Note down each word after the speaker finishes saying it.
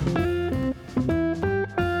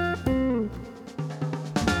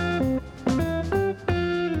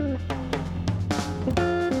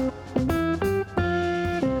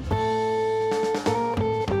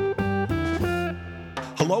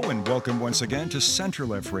once again to Center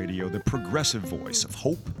Left Radio, the progressive voice of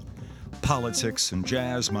hope, politics, and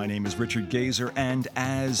jazz. My name is Richard Gazer, and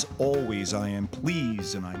as always, I am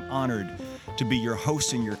pleased and I'm honored to be your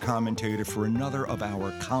host and your commentator for another of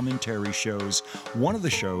our commentary shows, one of the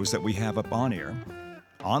shows that we have up on air,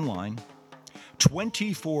 online,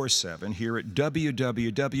 24/7 here at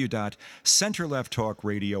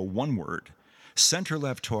www.centerlefttalkradio, one word,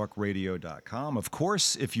 centerlefttalkradio.com. Of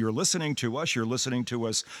course, if you're listening to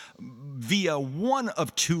us via one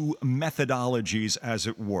of two methodologies, as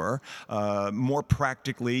it were, more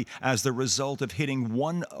practically as the result of hitting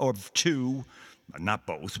one of two, not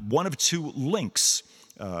both, one of two links.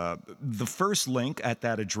 The first link at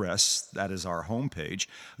that address, that is our homepage,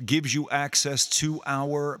 gives you access to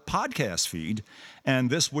our podcast feed,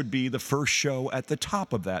 and this would be the first show at the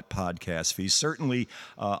top of that podcast feed, certainly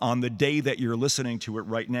on the day that you're listening to it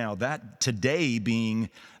right now, that today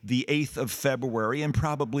being the 8th of February, and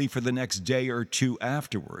probably for the next day or two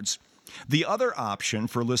afterwards. The other option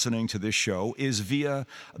for listening to this show is via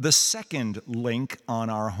the second link on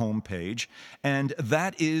our homepage, and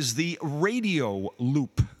that is the Radio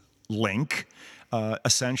Loop link,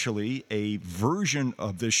 essentially a version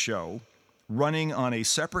of this show running on a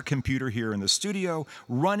separate computer here in the studio,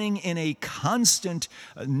 running in a constant,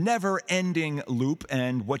 never-ending loop.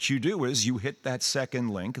 And what you do is you hit that second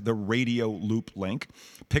link, the Radio Loop link,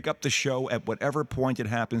 pick up the show at whatever point it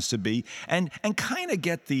happens to be, and kind of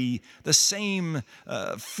get the same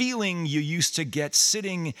feeling you used to get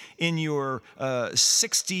sitting in your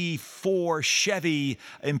 64 Chevy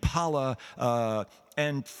Impala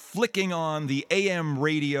and flicking on the AM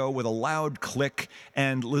radio with a loud click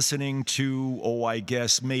and listening to, I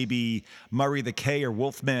guess maybe Murray the K or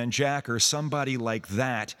Wolfman Jack or somebody like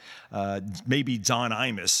that. Maybe Don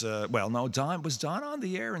Imus. Was Don on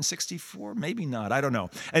the air in 64? Maybe not. I don't know.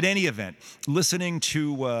 At any event, listening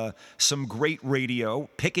to some great radio,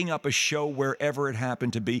 picking up a show wherever it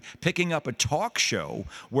happened to be, picking up a talk show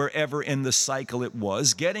wherever in the cycle it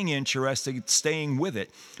was, getting interested, staying with it.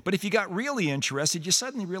 But if you got really interested, you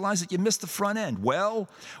suddenly realize that you missed the front end. Well,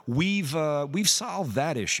 we've solved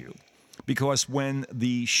that issue, because when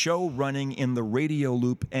the show running in the radio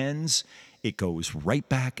loop ends, it goes right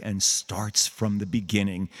back and starts from the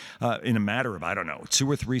beginning in a matter of, 2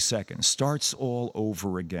 or 3 seconds. Starts all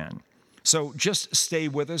over again. So just stay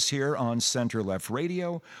with us here on Center Left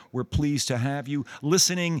Radio. We're pleased to have you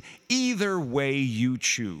listening either way you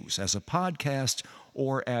choose, as a podcast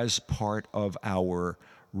or as part of our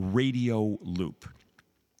radio loop.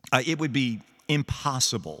 It would be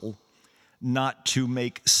impossible not to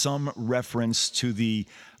make some reference to the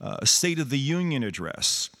State of the Union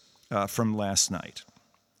address from last night.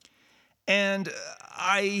 And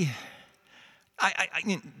I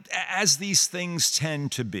as these things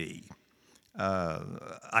tend to be,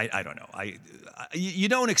 I don't know. You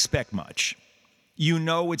don't expect much. You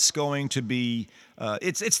know it's going to be,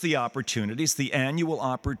 it's the opportunity, it's the annual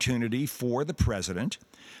opportunity for the president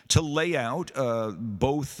to lay out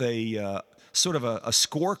both a sort of a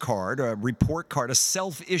scorecard, a report card, a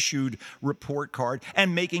self-issued report card,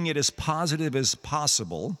 and making it as positive as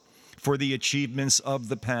possible for the achievements of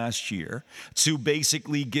the past year, to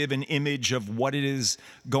basically give an image of what it is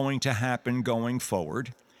going to happen going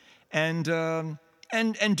forward, and do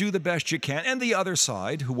the best you can. And the other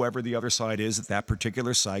side, whoever the other side is at that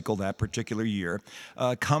particular cycle, that particular year,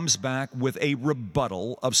 comes back with a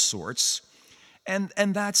rebuttal of sorts. And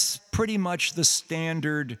that's pretty much the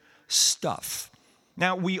standard stuff.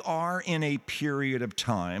 Now, we are in a period of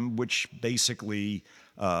time which basically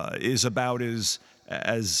is about as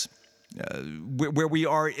where we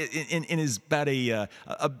are in is about an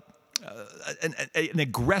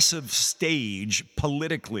aggressive stage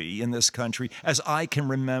politically in this country as I can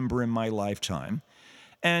remember in my lifetime.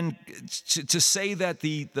 And to say that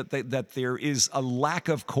that there is a lack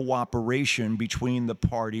of cooperation between the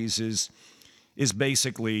parties is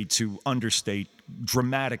basically to understate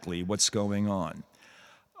dramatically what's going on.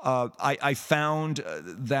 I found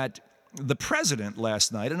that the president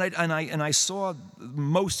last night, and I saw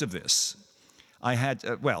most of this. I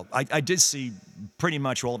did see pretty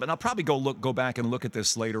much all of it. And I'll probably go back and look at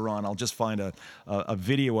this later on. I'll just find a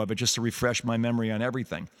video of it just to refresh my memory on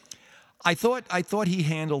everything. I thought he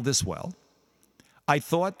handled this well. I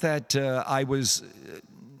thought that I want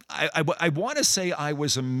to say I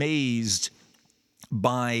was amazed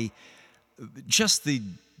by just the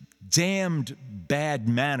damned bad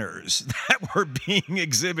manners that were being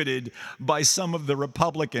exhibited by some of the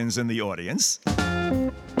Republicans in the audience.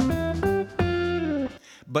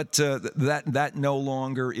 But that no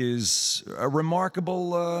longer is a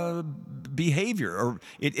remarkable behavior, or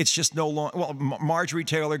it's just no longer. Well, Marjorie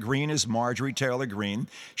Taylor Greene is Marjorie Taylor Greene.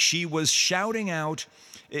 She was shouting out.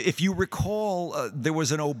 If you recall, there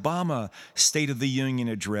was an Obama State of the Union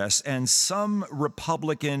address, and some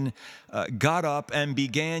Republican got up and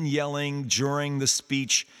began yelling during the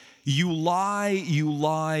speech, "You lie, you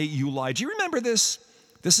lie, you lie." Do you remember this?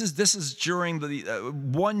 This is during the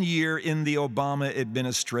 1 year in the Obama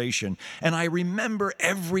administration, and I remember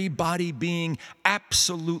everybody being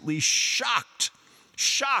absolutely shocked.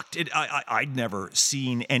 I'd never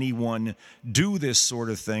seen anyone do this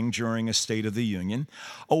sort of thing during a State of the Union.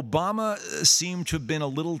 Obama seemed to have been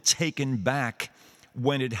a little taken back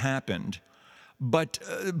when it happened. But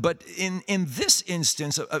in this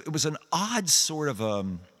instance, it was an odd sort of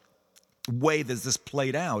way that this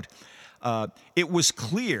played out. It was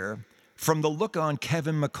clear from the look on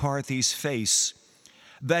Kevin McCarthy's face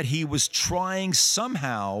that he was trying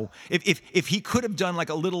somehow, if he could have done like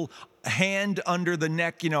a little hand under the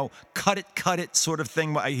neck, cut it sort of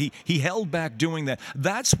thing. He held back doing that.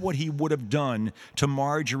 That's what he would have done to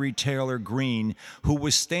Marjorie Taylor Greene, who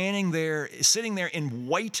was sitting there in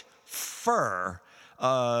white fur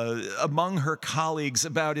among her colleagues,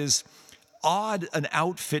 about as odd an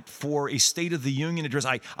outfit for a State of the Union address.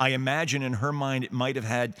 I imagine in her mind it might have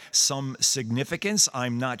had some significance.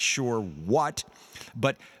 I'm not sure what,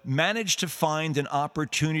 but managed to find an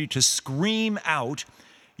opportunity to scream out,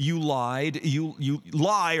 "You lied, you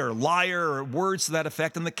lie," or "liar," or words to that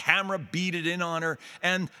effect, and the camera beat it in on her,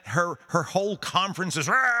 and her whole conference is,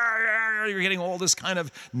 you're getting all this kind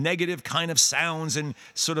of negative kind of sounds and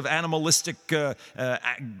sort of animalistic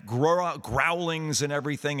growlings and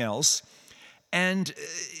everything else. And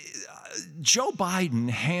Joe Biden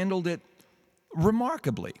handled it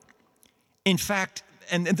remarkably. In fact,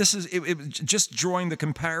 and this is just drawing the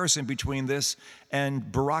comparison between this and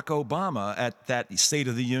Barack Obama at that State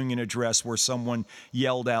of the Union address where someone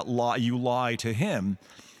yelled out, "You lie" to him.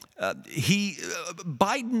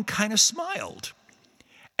 Biden kind of smiled,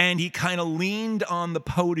 and he kind of leaned on the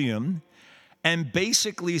podium. And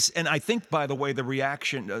basically, and I think, by the way, the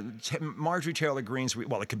reaction, Marjorie Taylor Greene's,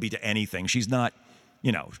 well, it could be to anything. She's not,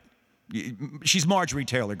 she's Marjorie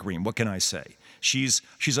Taylor Greene. What can I say? She's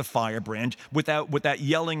a firebrand. With that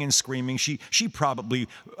yelling and screaming, she probably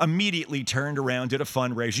immediately turned around, did a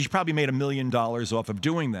fundraiser. She probably made $1 million off of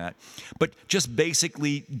doing that, but just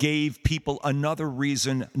basically gave people another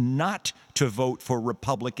reason not to vote for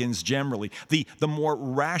Republicans generally. The more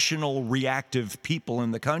rational, reactive people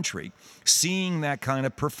in the country, seeing that kind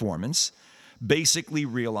of performance, basically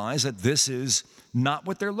realize that this is not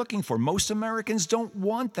what they're looking for. Most Americans don't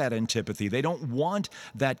want that antipathy. They don't want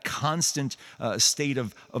that constant state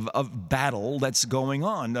of battle that's going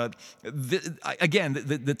on.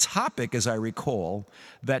 The topic, as I recall,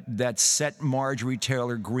 that set Marjorie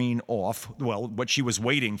Taylor Greene off, well, what she was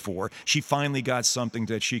waiting for, she finally got something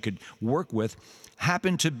that she could work with,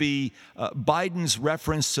 happened to be Biden's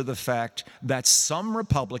reference to the fact that some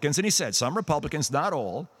Republicans, and he said some Republicans, not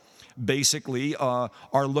all, basically are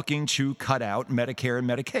looking to cut out Medicare and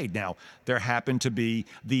Medicaid. Now, there happened to be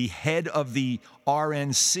the head of the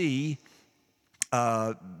RNC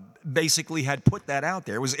basically had put that out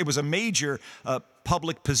there. It was a major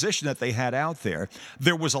public position that they had out there.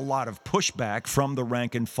 There was a lot of pushback from the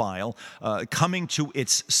rank and file, coming to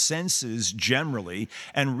its senses generally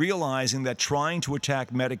and realizing that trying to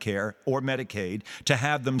attack Medicare or Medicaid, to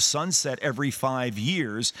have them sunset every 5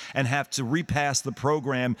 years and have to repass the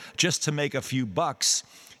program just to make a few bucks,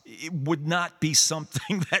 it would not be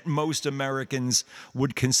something that most Americans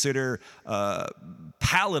would consider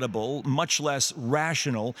palatable, much less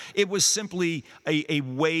rational. It was simply a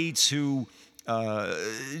way to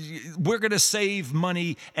we're going to save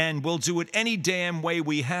money and we'll do it any damn way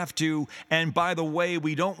we have to. And by the way,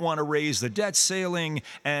 we don't want to raise the debt ceiling,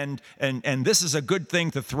 and this is a good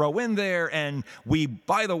thing to throw in there. And we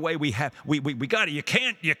got to,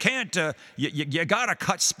 you got to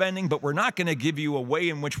cut spending, but we're not going to give you a way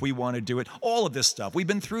in which we want to do it. All of this stuff. We've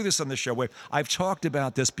been through this on the show. I've talked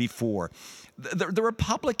about this before. The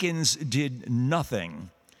Republicans did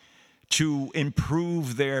nothing to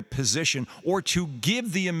improve their position or to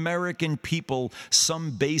give the American people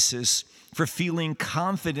some basis for feeling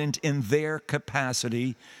confident in their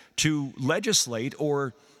capacity to legislate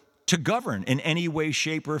or to govern in any way,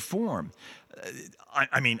 shape, or form.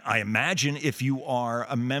 I imagine if you are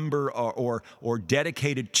a member or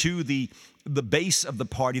dedicated to the base of the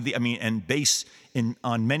party, and base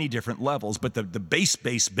on many different levels, but the base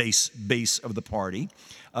of the party,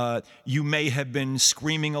 you may have been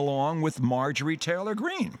screaming along with Marjorie Taylor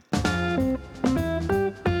Greene.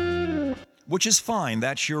 which is fine.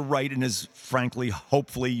 That's your right, and is frankly,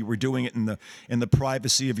 hopefully, you were doing it in the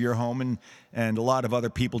privacy of your home, and a lot of other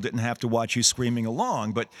people didn't have to watch you screaming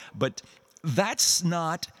along. But that's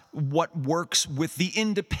not what works with the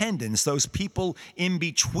independents, those people in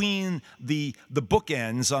between the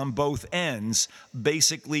bookends on both ends,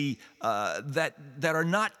 basically that are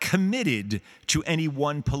not committed to any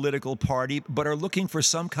one political party, but are looking for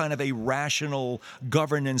some kind of a rational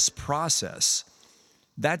governance process.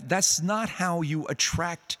 That's not how you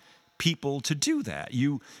attract people to do that.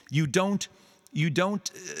 You don't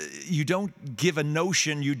give a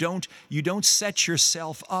notion. You don't set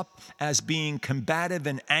yourself up as being combative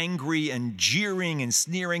and angry and jeering and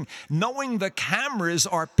sneering, knowing the cameras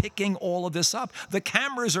are picking all of this up. The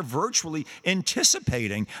cameras are virtually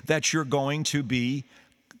anticipating that you're going to be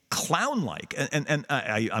clown-like, and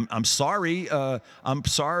I'm sorry,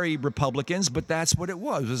 Republicans, but that's what it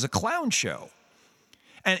was. It was a clown show,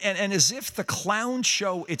 and as if the clown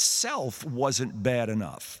show itself wasn't bad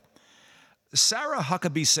enough. Sarah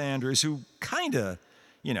Huckabee Sanders, who kind of,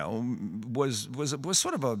 was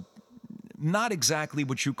sort of a not exactly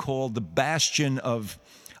what you call the bastion of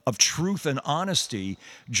truth and honesty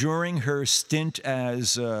during her stint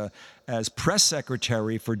as press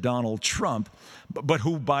secretary for Donald Trump, but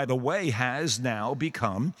who, by the way, has now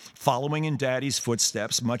become, following in Daddy's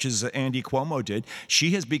footsteps, much as Andy Cuomo did,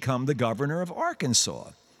 she has become the governor of Arkansas.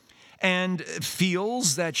 And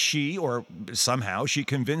feels that or somehow she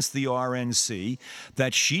convinced the RNC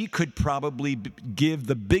that she could probably give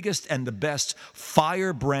the biggest and the best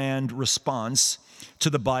firebrand response to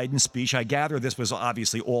the Biden speech. I gather this was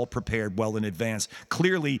obviously all prepared well in advance.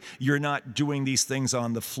 Clearly, you're not doing these things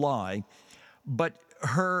on the fly. But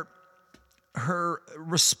her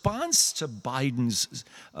response to Biden's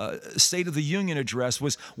State of the Union address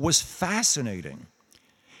was fascinating,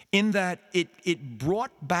 in that it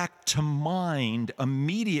brought back to mind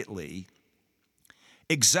immediately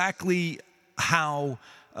exactly how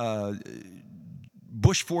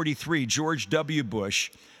Bush 43, George W.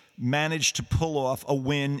 Bush, managed to pull off a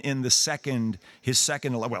win in his second,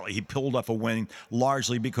 well, he pulled off a win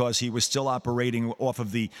largely because he was still operating off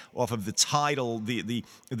of the tidal, the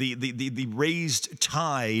raised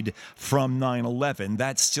tide from 9/11.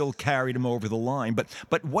 That still carried him over the line.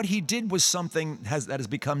 But what he did was something that has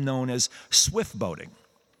become known as swift boating.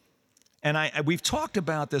 And we've talked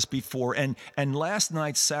about this before, and last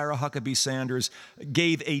night Sarah Huckabee Sanders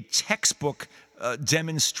gave a textbook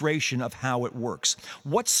demonstration of how it works.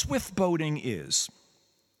 What swift boating is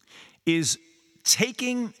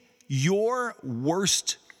taking your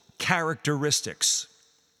worst characteristics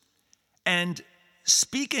and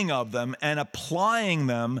speaking of them and applying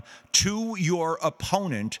them to your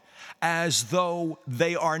opponent as though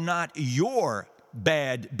they are not your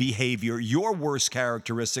bad behavior, your worst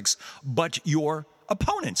characteristics, but your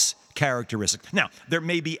opponent's characteristics. Now, there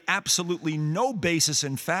may be absolutely no basis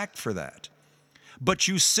in fact for that, but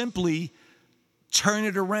you simply turn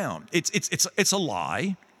it around. It's a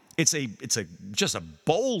lie. It's just a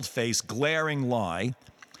bold-faced, glaring lie,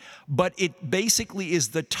 but it basically is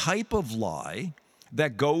the type of lie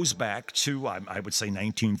that goes back to, I would say,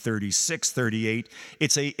 1936, 38.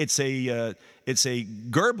 It's a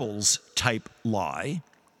Goebbels type lie.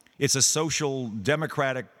 It's a Social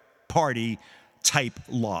Democratic Party type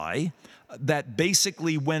lie that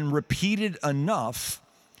basically, when repeated enough,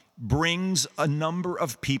 brings a number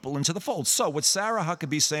of people into the fold. So what Sarah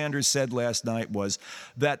Huckabee Sanders said last night was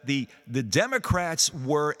that the Democrats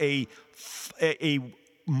were a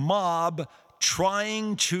mob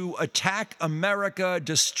trying to attack America,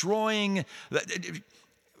 destroying.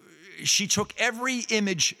 She took every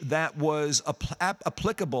image that was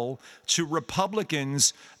applicable to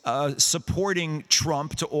Republicans supporting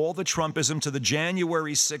Trump, to all the Trumpism, to the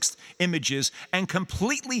January 6th images, and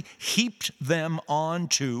completely heaped them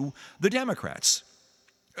onto the Democrats.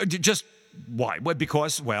 Just why?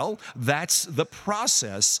 Because, well, that's the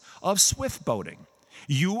process of swift boating.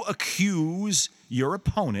 You accuse your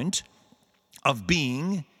opponent of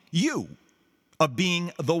being you, of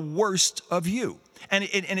being the worst of you. And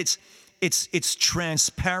it's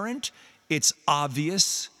transparent, it's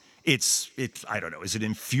obvious, it's I don't know, is it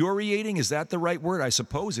infuriating? Is that the right word? I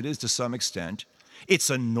suppose it is to some extent.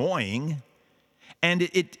 It's annoying, and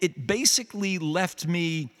it basically left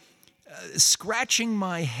me scratching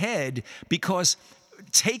my head, because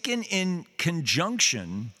taken in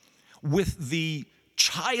conjunction with the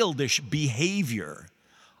childish behavior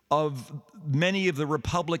of many of the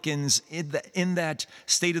Republicans in that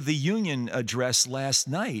State of the Union address last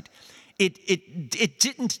night, it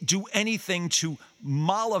didn't do anything to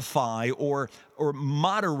mollify or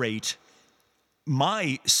moderate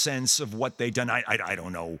my sense of what they've done, I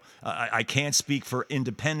don't know. I can't speak for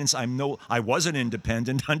independents. I wasn't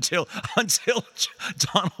independent until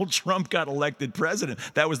Donald Trump got elected president.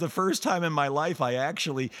 That was the first time in my life I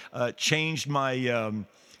actually changed my.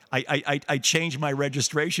 I changed my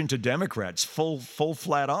registration to Democrats, full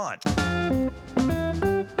flat on.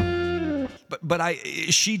 But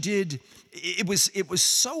she did. It was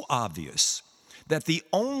so obvious that the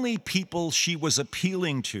only people she was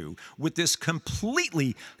appealing to with this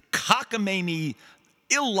completely cockamamie,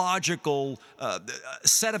 illogical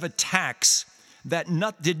set of attacks that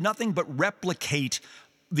did nothing but replicate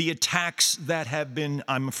the attacks that have been,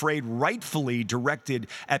 I'm afraid, rightfully directed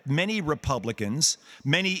at many Republicans,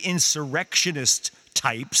 many insurrectionist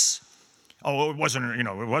types. Oh, it wasn't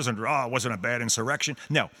a bad insurrection.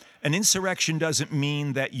 No, an insurrection doesn't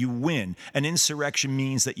mean that you win. An insurrection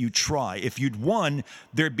means that you try. If you'd won,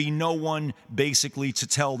 there'd be no one basically to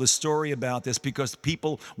tell the story about this, because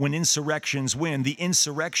people, when insurrections win, the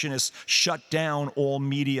insurrectionists shut down all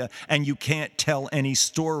media and you can't tell any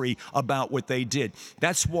story about what they did.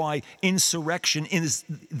 That's why insurrection is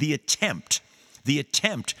the attempt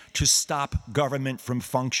to stop government from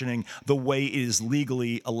functioning the way it is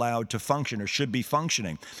legally allowed to function or should be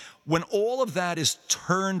functioning. When all of that is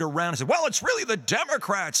turned around and said, well, it's really the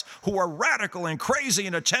Democrats who are radical and crazy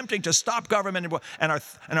and attempting to stop government and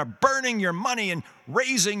are burning your money and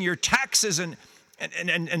raising your taxes and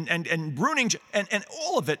ruining and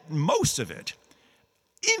all of it, most of it,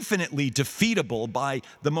 infinitely defeatable by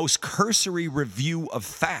the most cursory review of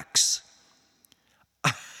facts.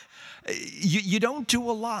 You don't do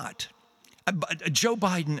a lot. But Joe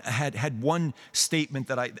Biden had one statement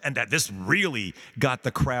that this really got the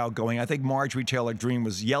crowd going. I think Marjorie Taylor Greene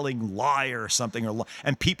was yelling liar or something,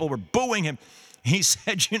 and people were booing him. He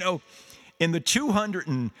said, in the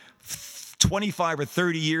 225 or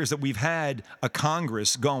 30 years that we've had a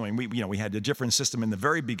Congress going, we had a different system in the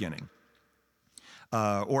very beginning,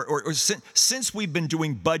 or since we've been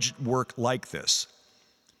doing budget work like this.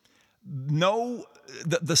 No,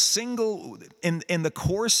 the single in the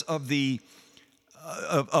course of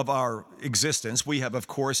of our existence, we have, of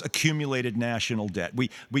course, accumulated national debt.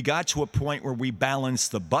 We got to a point where we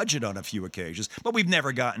balanced the budget on a few occasions, but we've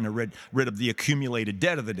never gotten rid of the accumulated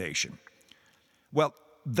debt of the nation. Well,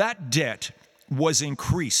 that debt was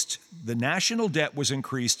increased. The national debt was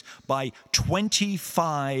increased by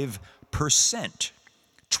 25%.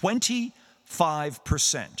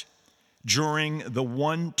 25%. During the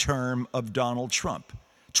one term of Donald Trump.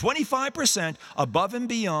 25% above and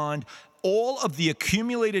beyond all of the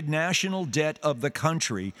accumulated national debt of the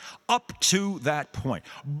country up to that point.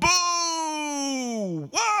 Boo!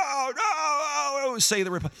 Whoa! No! Say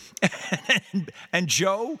the and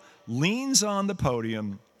Joe leans on the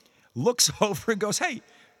podium, looks over and goes, hey,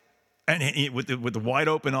 and with the wide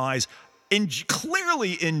open eyes,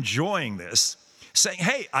 clearly enjoying this, saying,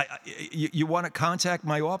 "Hey, you want to contact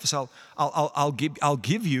my office? I'll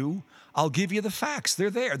give you the facts. They're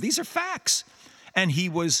there. These are facts." And he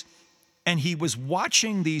was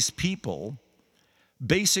watching these people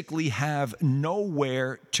basically have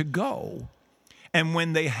nowhere to go, and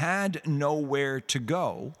when they had nowhere to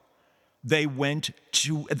go, they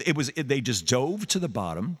just dove to the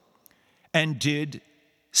bottom and did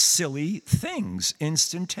silly things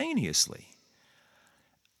instantaneously.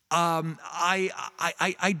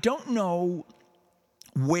 I don't know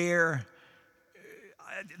where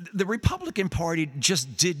the Republican Party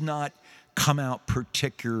just did not come out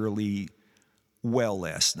particularly well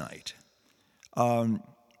last night. I've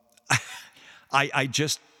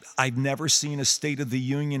never seen a State of the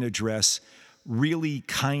Union address really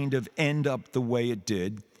kind of end up the way it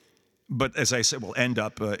did. But as I said, will end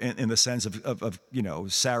up in the sense of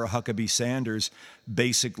Sarah Huckabee Sanders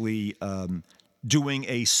basically doing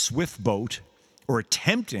a swift vote or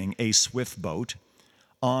attempting a swift vote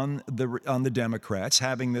on the Democrats,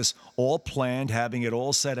 having this all planned, having it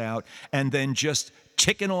all set out, and then just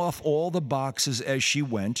ticking off all the boxes as she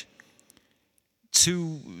went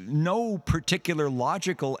to no particular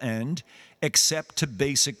logical end except to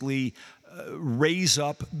basically raise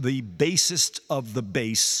up the basest of the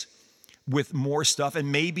base with more stuff,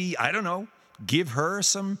 and maybe, I don't know, give her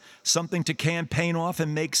something to campaign off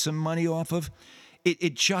and make some money off of.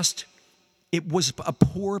 It was a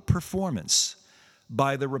poor performance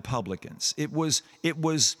by the Republicans. It was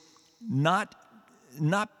not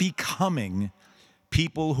becoming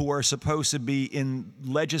people who are supposed to be in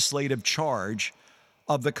legislative charge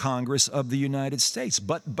of the Congress of the United States.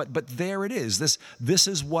 But there it is. This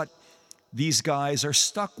is what these guys are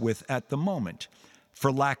stuck with at the moment, for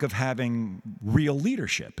lack of having real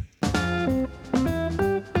leadership.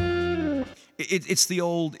 it's the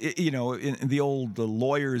old, in the old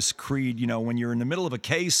lawyer's creed. When you're in the middle of a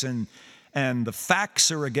case and the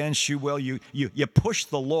facts are against you, well, you push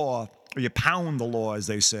the law, or you pound the law, as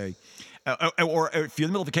they say. Or if you're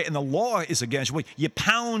in the middle of a case and the law is against you, well, you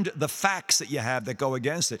pound the facts that you have that go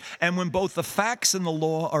against it. And when both the facts and the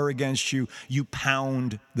law are against you, you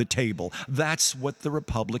pound the table. That's what the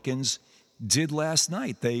Republicans did last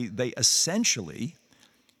night. They essentially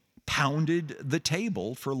pounded the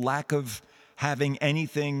table for lack of having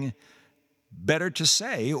anything better to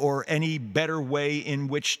say or any better way in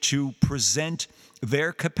which to present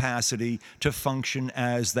their capacity to function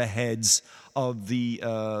as the heads of the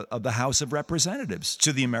House of Representatives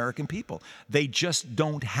to the American people. They just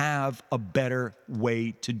don't have a better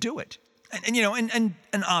way to do it. And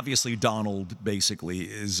obviously Donald basically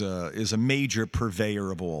is a major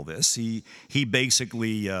purveyor of all this. He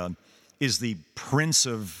basically is the prince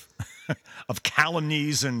of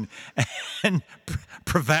calumnies and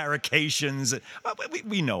prevarications.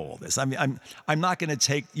 We know all this. I mean, I'm not going to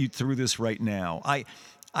take you through this right now.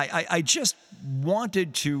 I just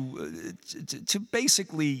wanted to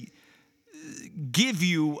basically give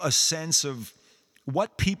you a sense of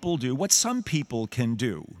what people do, what some people can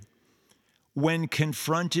do when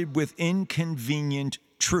confronted with inconvenient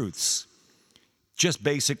truths. Just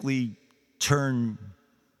basically turn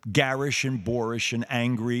garish and boorish and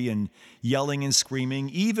angry and yelling and screaming,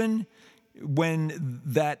 even when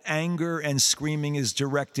that anger and screaming is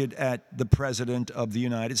directed at the President of the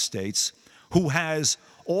United States, who has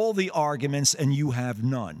all the arguments and you have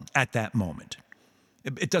none at that moment.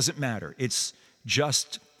 It doesn't matter. It's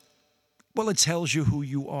just, well, it tells you who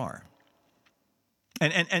you are.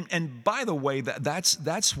 And by the way,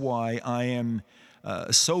 that's why I am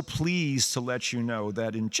so pleased to let you know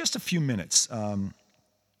that in just a few minutes,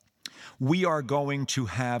 we are going to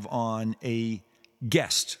have on a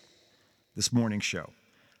guest this morning's show.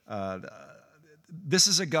 This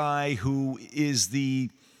is a guy who is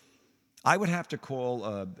I would have to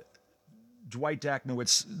call Dwight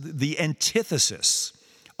Dachnowitz the antithesis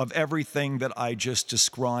of everything that I just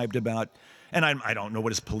described about, and I don't know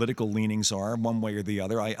what his political leanings are one way or the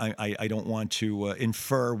other. I don't want to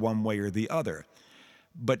infer one way or the other.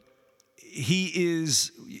 But he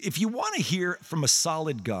is, if you want to hear from a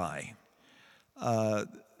solid guy,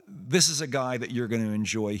 this is a guy that you're going to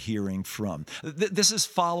enjoy hearing from. This is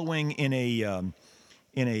following in a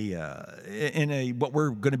what we're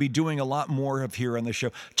going to be doing a lot more of here on the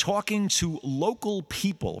show, talking to local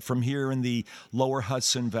people from here in the Lower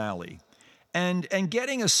Hudson Valley, and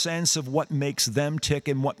getting a sense of what makes them tick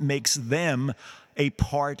and what makes them a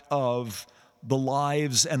part of the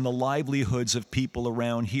lives and the livelihoods of people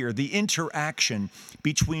around here. The interaction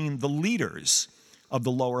between the leaders of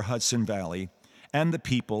the Lower Hudson Valley and the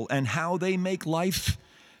people, and how they make life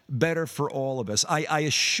better for all of us. I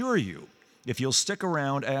assure you, if you'll stick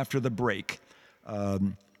around after the break,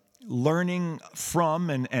 learning from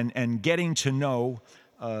and getting to know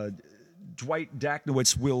Dwight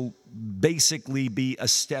Dachnowitz will basically be a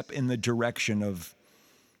step in the direction of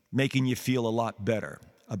making you feel a lot better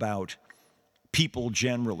about people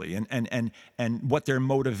generally and what their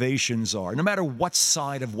motivations are, no matter what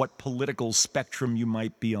side of what political spectrum you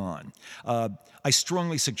might be on. I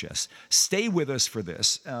strongly suggest stay with us for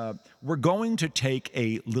this. We're going to take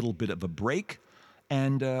a little bit of a break,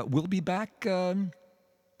 and we'll be back.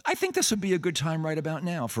 I think this would be a good time right about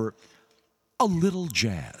now for a little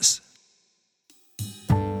jazz.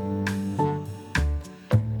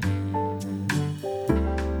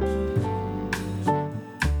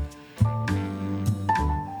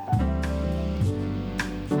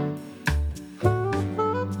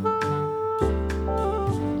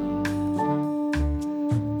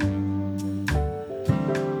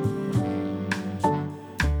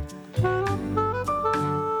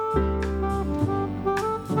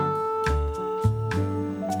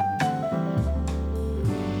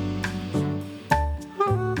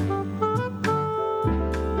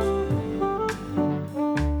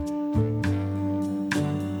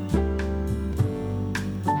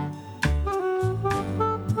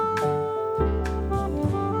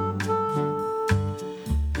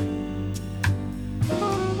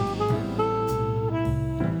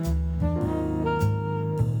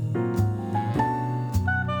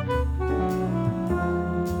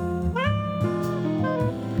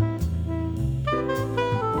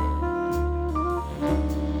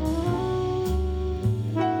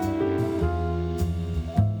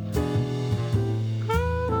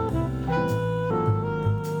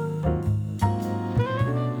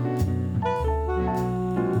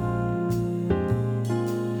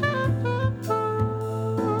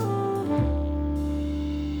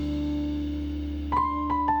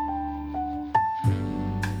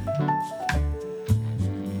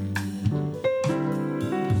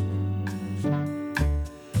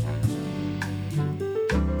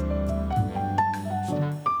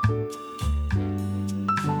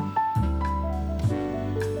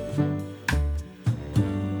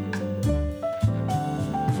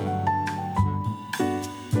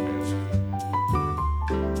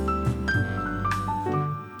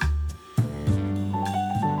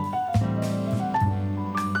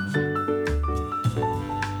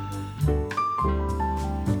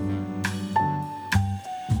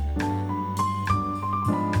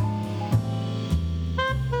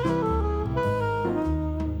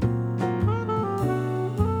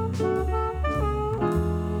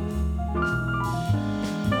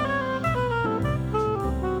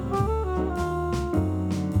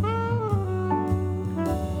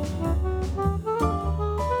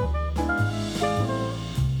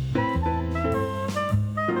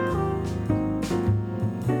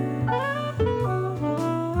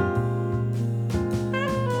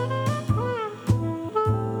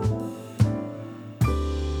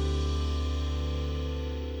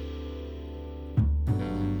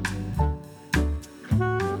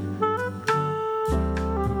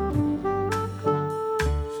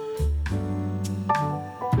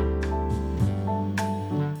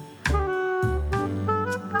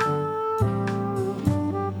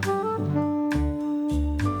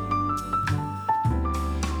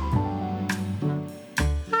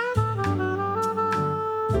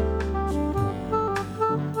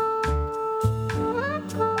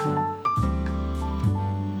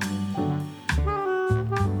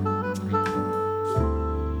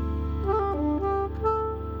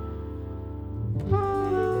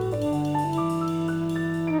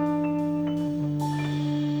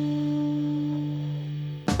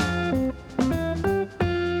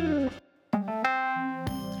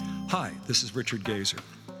 This is Richard Gazer.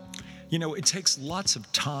 You know, it takes lots of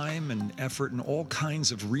time and effort and all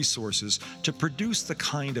kinds of resources to produce the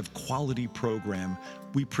kind of quality program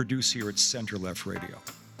we produce here at Center Left Radio.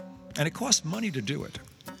 And it costs money to do it.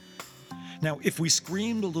 Now, if we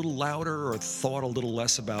screamed a little louder or thought a little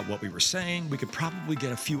less about what we were saying, we could probably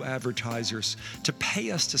get a few advertisers to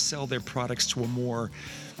pay us to sell their products to a more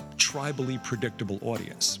tribally predictable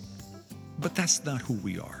audience. But that's not who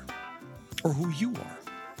we are, or who you are.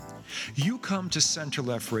 You come to Center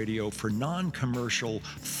Left Radio for non-commercial,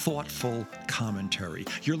 thoughtful commentary.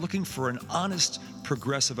 You're looking for an honest,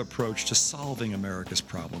 progressive approach to solving America's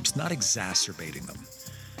problems, not exacerbating them.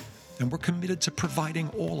 And we're committed to providing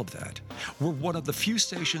all of that. We're one of the few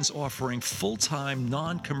stations offering full-time,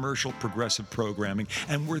 non-commercial progressive programming,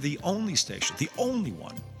 and we're the only station, the only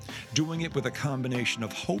one, doing it with a combination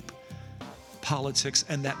of hope, politics,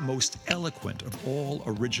 and that most eloquent of all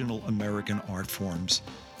original American art forms,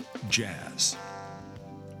 jazz.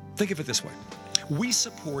 Think of it this way. We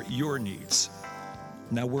support your needs.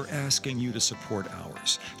 Now we're asking you to support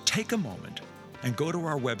ours. Take a moment and go to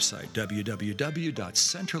our website,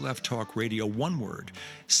 www.centerlefttalkradio, one word,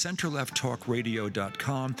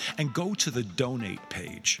 centerlefttalkradio.com, and go to the donate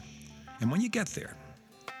page. And when you get there,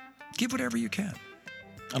 give whatever you can.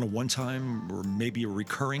 On a one-time or maybe a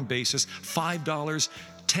recurring basis, $5, $10,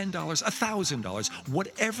 $1,000,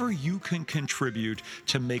 whatever you can contribute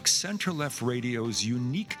to make Center Left Radio's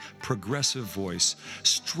unique progressive voice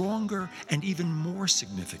stronger and even more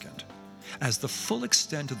significant as the full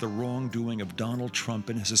extent of the wrongdoing of Donald Trump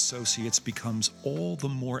and his associates becomes all the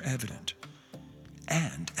more evident.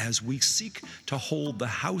 And as we seek to hold the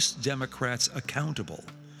House Democrats accountable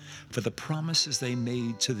for the promises they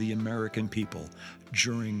made to the American people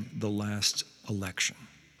during the last election.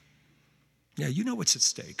 Yeah, you know what's at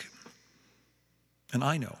stake. And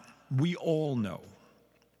I know, we all know,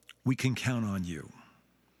 we can count on you.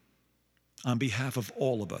 On behalf of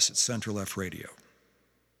all of us at Center Left Radio,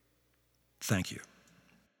 thank you.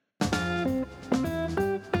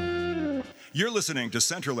 You're listening to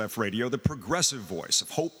Center Left Radio, the progressive voice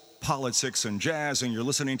of hope, politics, and jazz, and you're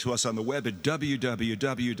listening to us on the web at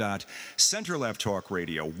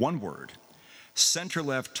www.centerlefttalkradio, one word,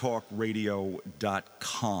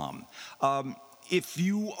 centerlefttalkradio.com. If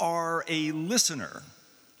you are a listener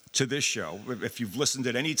to this show, if you've listened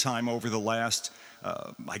at any time over the last,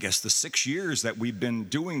 the 6 years that we've been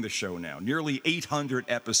doing the show now, nearly 800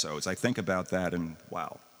 episodes, I think about that and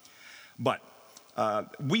wow. But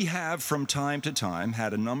we have, from time to time,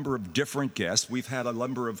 had a number of different guests. We've had a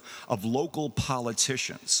number of local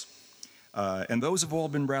politicians. And those have all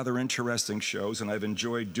been rather interesting shows, and I've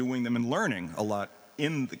enjoyed doing them and learning a lot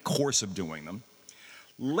in the course of doing them.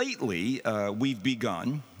 Lately, we've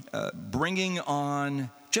begun bringing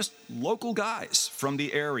on just local guys from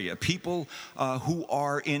the area, people who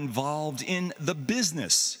are involved in the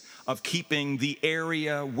business of keeping the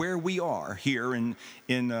area where we are here in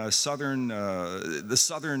the southern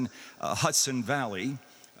Hudson Valley,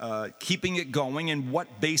 keeping it going and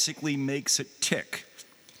what basically makes it tick.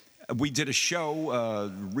 We did a show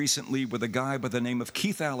recently with a guy by the name of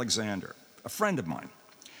Keith Alexander, a friend of mine.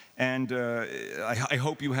 And I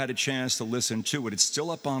hope you had a chance to listen to it. It's still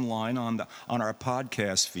up online on our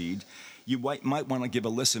podcast feed. You might want to give a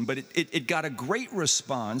listen. But it got a great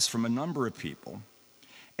response from a number of people.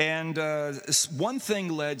 And one thing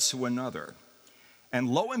led to another. And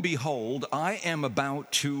lo and behold, I am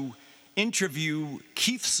about to interview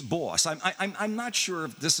Keith's boss. I'm not sure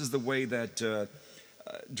if this is the way that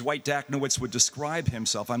Dwight Dachnowitz would describe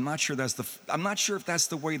himself. I'm not sure if that's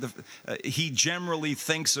the way he generally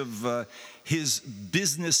thinks of his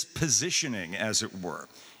business positioning, as it were.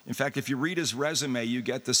 In fact, if you read his resume, you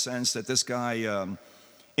get the sense that this guy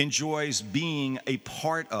enjoys being a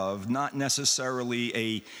part of, not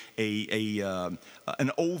necessarily an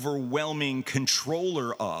overwhelming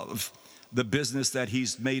controller of, the business that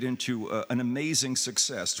he's made into an amazing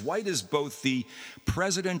success. Dwight is both the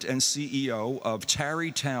president and CEO of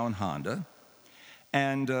Tarrytown Honda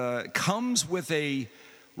and comes with a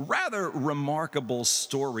rather remarkable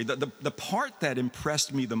story. The part that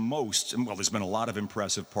impressed me the most, and well, there's been a lot of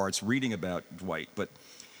impressive parts reading about Dwight, but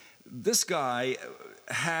this guy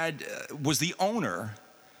was the owner,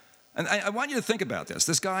 and I want you to think about this.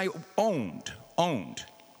 This guy owned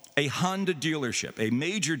a Honda dealership, a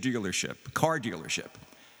major dealership, car dealership,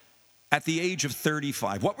 at the age of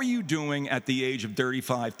 35. What were you doing at the age of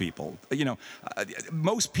 35, people? You know,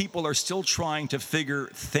 most people are still trying to figure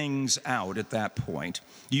things out at that point.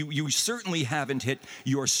 You certainly haven't hit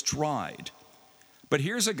your stride. But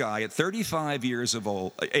here's a guy at 35 years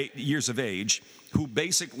of age who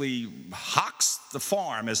basically hawks the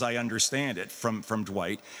farm, as I understand it, from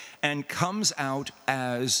Dwight, and comes out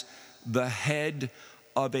as the head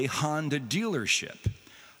of a Honda dealership.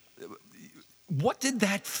 What did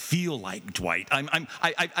that feel like, Dwight?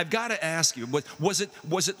 I've got to ask you. Was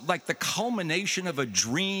it like the culmination of a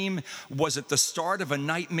dream? Was it the start of a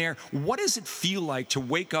nightmare? What does it feel like to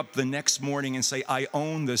wake up the next morning and say, "I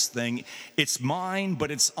own this thing. It's mine, but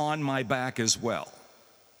it's on my back as well"?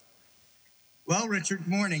 Well, Richard,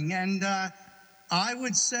 morning. And I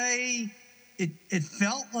would say it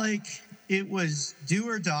felt like it was do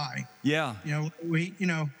or die. Yeah.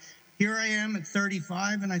 Here I am at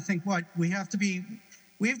 35, and I think we have to be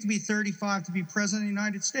 35 to be president of the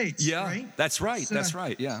United States. Yeah, right? that's right. That's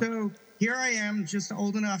right. Yeah. So here I am, just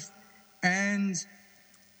old enough, and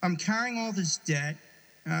I'm carrying all this debt.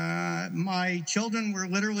 My children were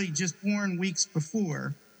literally just born weeks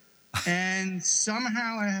before, and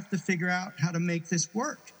somehow I have to figure out how to make this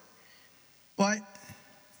work. But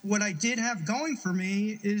what I did have going for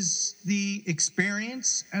me is the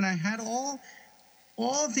experience, and I had all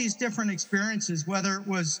of these different experiences, whether it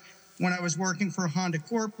was when I was working for Honda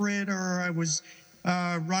Corporate or I was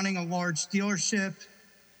running a large dealership.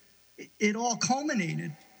 It all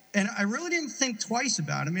culminated. And I really didn't think twice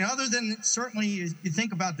about it. I mean, other than certainly you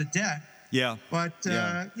think about the debt. Yeah. But,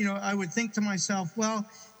 I would think to myself, well,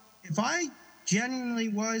 if I genuinely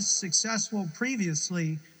was successful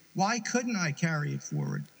previously, why couldn't I carry it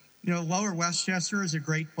forward? Lower Westchester is a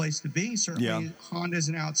great place to be. Certainly, Honda is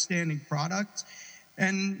an outstanding product.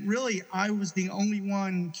 And really, I was the only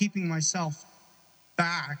one keeping myself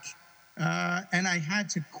back. And I had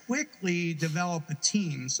to quickly develop a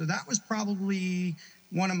team. So that was probably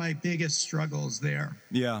one of my biggest struggles there.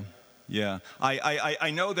 Yeah. Yeah,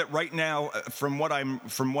 I know that right now, from what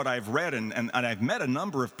I've read, and I've met a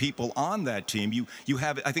number of people on that team. You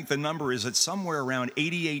have, I think the number is at somewhere around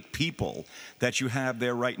 88 people that you have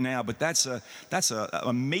there right now. But that's a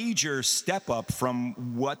major step up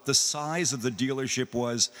from what the size of the dealership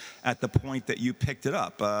was at the point that you picked it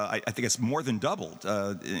up. I think it's more than doubled.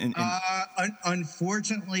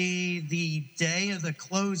 Unfortunately, the day of the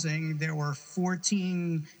closing, there were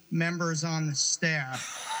 14 members on the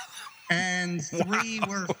staff. And three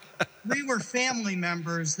were family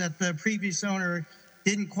members that the previous owner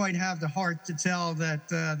didn't quite have the heart to tell that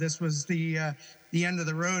this was the end of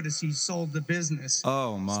the road as he sold the business.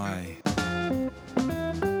 Oh my!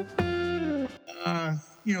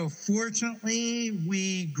 Fortunately,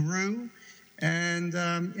 we grew, and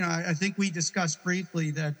I think we discussed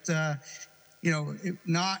briefly that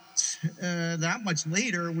not that much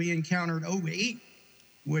later we encountered 08,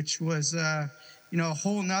 which was. A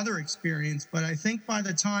whole nother experience. But I think by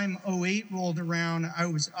the time 08 rolled around, I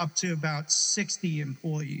was up to about 60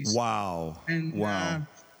 employees. Wow. And wow.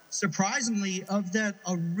 Surprisingly, of that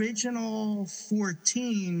original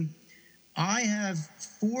 14, I have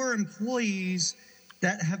 4 employees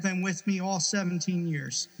that have been with me all 17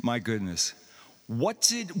 years. My goodness. What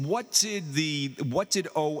did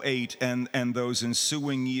 08 and those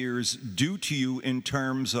ensuing years do to you in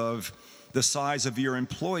terms of the size of your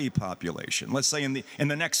employee population? Let's say in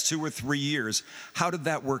the next 2 or 3 years, how did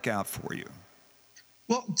that work out for you?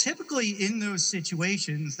 Well, typically in those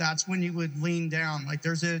situations, that's when you would lean down. Like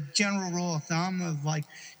there's a general rule of thumb of like,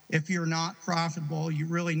 if you're not profitable, you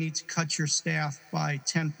really need to cut your staff by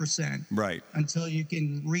 10%. Right. Until you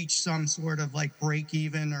can reach some sort of like break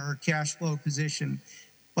even or cash flow position.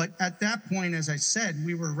 But at that point, as I said,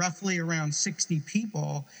 we were roughly around 60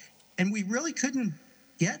 people, and we really couldn't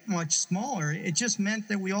get much smaller. It just meant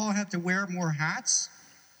that we all had to wear more hats.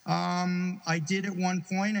 I did at one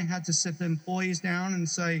point, I had to sit the employees down and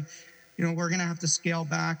say, we're going to have to scale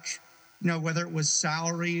back, whether it was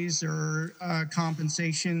salaries or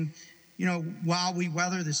compensation, while we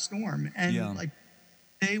weather the storm. And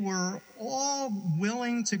they were all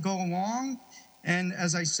willing to go along. And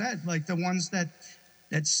as I said, like the ones that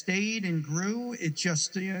stayed and grew, it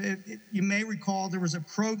just, you may recall there was a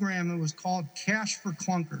program that was called Cash for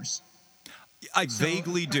Clunkers. I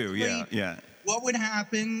vaguely do, yeah. What would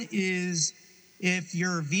happen is if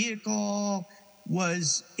your vehicle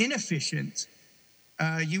was inefficient,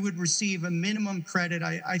 you would receive a minimum credit.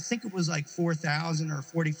 I think it was like $4,000 or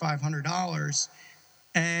 $4,500.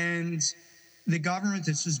 And the government,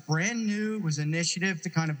 this was brand new, was an initiative to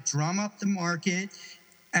kind of drum up the market.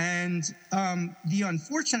 And the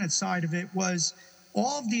unfortunate side of it was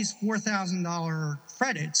all of these $4,000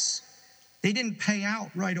 credits, they didn't pay out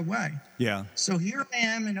right away. Yeah. So here I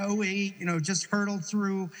am in 08, just hurdled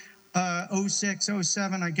through 06,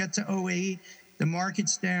 07. I get to 08. The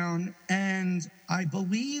market's down, and I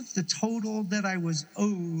believe the total that I was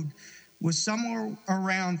owed was somewhere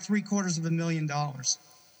around $750,000.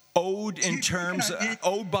 Owed in terms,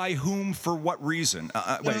 owed by whom, for what reason?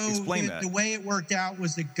 Wait, explain that. The way it worked out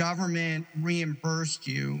was the government reimbursed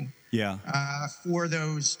you Yeah. for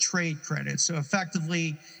those trade credits. So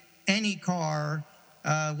effectively, any car,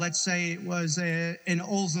 let's say it was an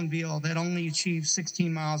Oldsmobile that only achieved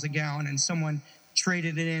 16 miles a gallon, and someone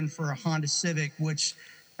traded it in for a Honda Civic, which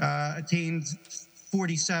attained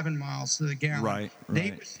 47 miles to the gallon. Right.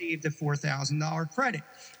 They received a $4,000 credit.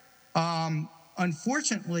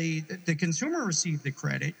 Unfortunately, the consumer received the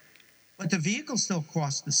credit, but the vehicle still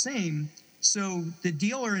cost the same. So the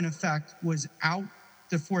dealer, in effect, was out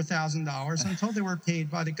the $4,000 until they were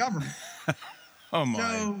paid by the government. Oh, my.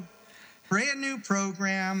 So, brand new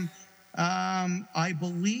program. I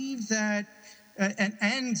believe that,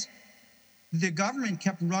 and the government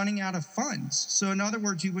kept running out of funds. So, in other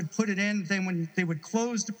words, you would put it in, then when they would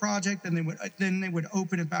close the project, and then they would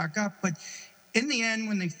open it back up. But in the end,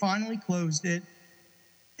 when they finally closed it,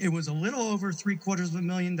 it was a little over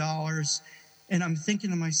 $750,000. And I'm thinking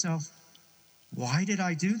to myself, why did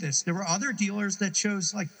I do this? There were other dealers that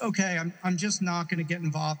chose, like, okay, I'm just not going to get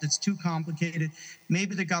involved. It's too complicated.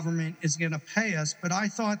 Maybe the government is going to pay us. But I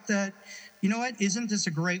thought that, you know what? Isn't this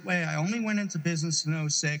a great way? I only went into business in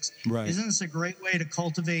 2006. Right. Isn't this a great way to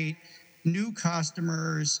cultivate new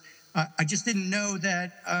customers? I just didn't know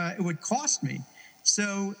that it would cost me.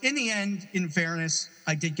 So in the end, in fairness,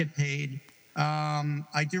 I did get paid.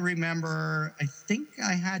 I do remember, I think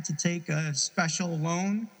I had to take a special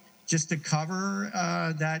loan just to cover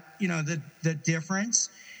that, the difference.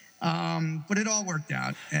 But it all worked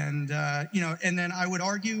out. And, and then I would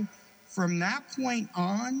argue from that point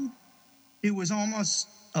on, it was almost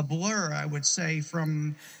a blur, I would say,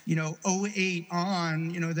 from, 2008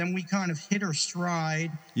 on, then we kind of hit our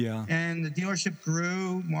stride. Yeah. And the dealership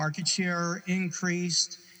grew, market share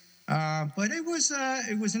increased. But it was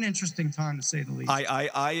an interesting time, to say the least.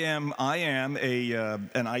 I am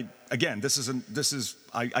and I again, this is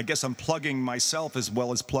I guess I'm plugging myself as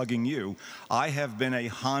well as plugging you. I have been a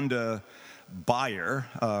Honda buyer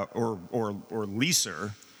or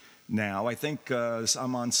leaser now. I think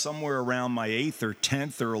I'm on somewhere around my 8th or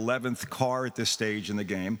 10th or 11th car at this stage in the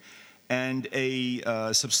game, and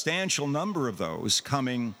a substantial number of those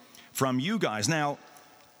coming from you guys. Now,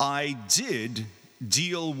 I did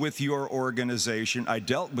deal with your organization. I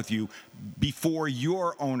dealt with you before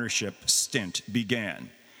your ownership stint began.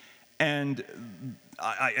 And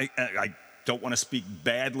I don't want to speak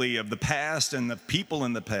badly of the past and the people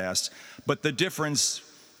in the past, but the difference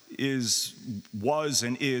was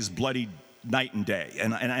and is bloody night and day.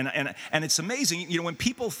 And it's amazing, when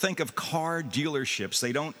people think of car dealerships,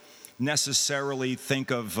 they don't necessarily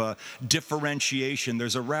think of differentiation.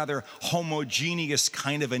 There's a rather homogeneous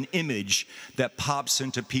kind of an image that pops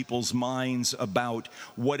into people's minds about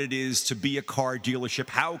what it is to be a car dealership,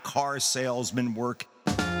 how car salesmen work,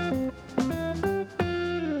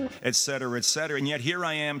 et cetera, et cetera. And yet here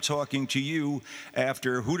I am talking to you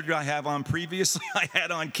after, who did I have on previously? I had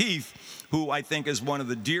on Keith, who I think is one of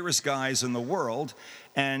the dearest guys in the world,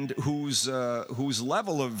 and whose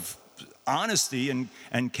level of honesty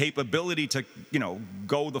and capability to,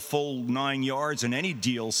 go the full 9 yards in any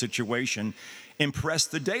deal situation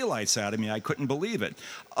impressed the daylights out of me. I couldn't believe it.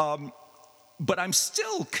 But I'm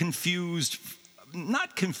still confused,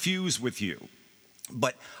 not confused with you,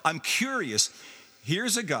 but I'm curious.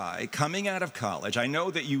 Here's a guy coming out of college. I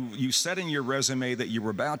know that you said in your resume that you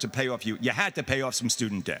were about to pay off, you had to pay off some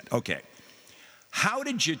student debt. Okay. How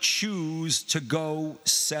did you choose to go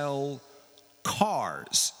sell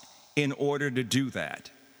cars in order to do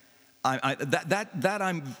that? That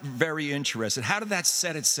I'm very interested. How did that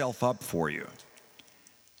set itself up for you?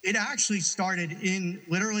 It actually started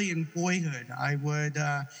literally in boyhood. I would,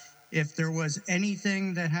 if there was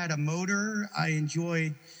anything that had a motor, I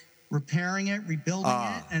enjoyed repairing it, rebuilding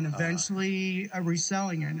it, and eventually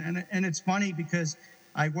reselling it. And it's funny because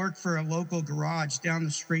I worked for a local garage down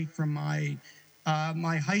the street from my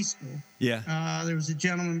high school. Yeah. There was a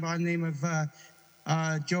gentleman by the name of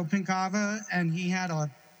Joe Pincava, and he had an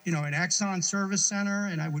Exxon service center,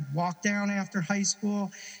 and I would walk down after high school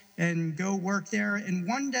and go work there. And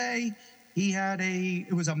one day he had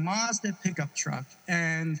it was a Mazda pickup truck,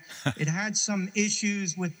 and it had some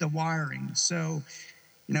issues with the wiring. So,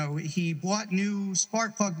 he bought new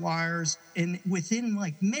spark plug wires, and within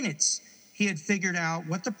minutes, he had figured out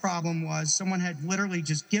what the problem was. Someone had literally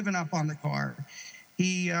just given up on the car.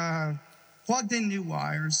 He plugged in new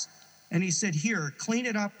wires, and he said, "Here, clean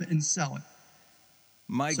it up and sell it."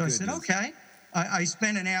 My So goodness. I said, "Okay." I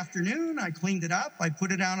spent an afternoon, I cleaned it up, I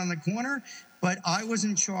put it out on the corner, but I was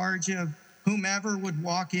in charge of whomever would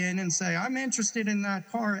walk in and say, I'm interested in that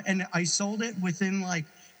car. And I sold it within like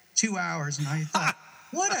 2 hours. And I thought,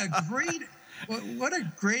 what a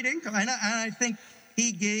great income. And I think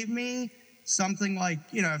he gave me something like,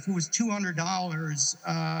 if it was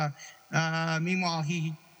 $200, meanwhile,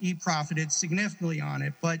 he profited significantly on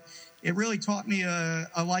it. But it really taught me a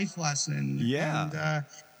life lesson. Yeah. And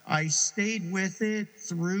I stayed with it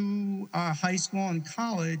through high school and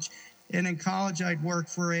college. And in college, I'd work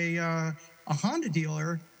for a Honda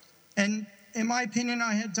dealer. And in my opinion,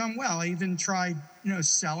 I had done well. I even tried,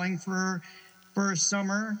 selling for a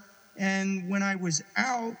summer. And when I was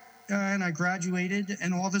out and I graduated,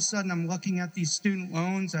 and all of a sudden I'm looking at these student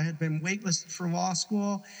loans, I had been waitlisted for law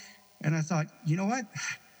school. And I thought, you know what?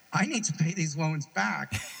 I need to pay these loans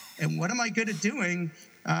back. And what am I good at doing?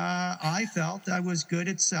 I felt I was good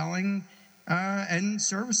at selling and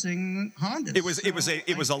servicing Hondas.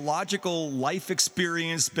 It was a logical life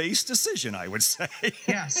experience based decision, I would say.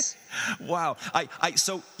 Yes. Wow.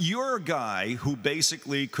 So you're a guy who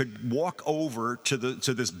basically could walk over to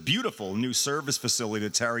this beautiful new service facility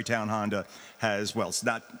that Tarrytown Honda has. Well, it's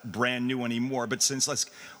not brand new anymore, but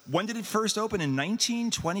when did it first open? In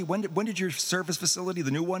 1920? When did your service facility,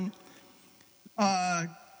 the new one?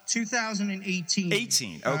 2018.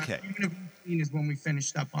 18. Okay. 2018 is when we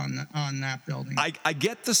finished up on that building. I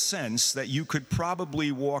get the sense that you could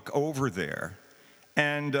probably walk over there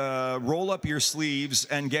and roll up your sleeves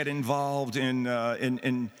and get involved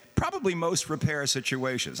in probably most repair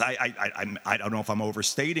situations. I don't know if I'm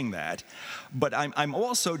overstating that, but I'm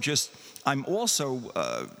also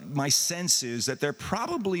my sense is that there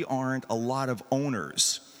probably aren't a lot of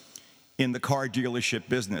owners in the car dealership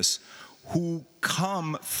business who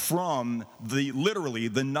come from literally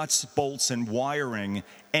the nuts, bolts, and wiring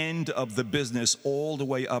end of the business all the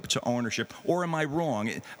way up to ownership. Or am I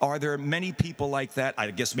wrong? Are there many people like that?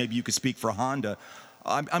 I guess maybe you could speak for Honda.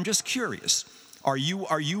 I'm just curious. Are you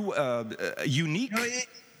unique?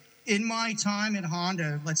 In my time at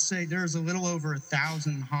Honda, let's say there's a little over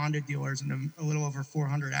 1,000 Honda dealers and a little over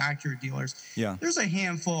 400 Acura dealers. Yeah. There's a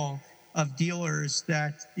handful of dealers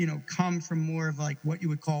that come from more of like what you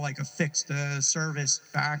would call like a fixed service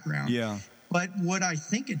background. Yeah. But what I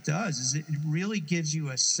think it does is it really gives you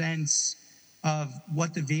a sense of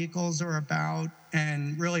what the vehicles are about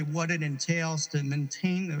and really what it entails to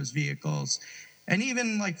maintain those vehicles. And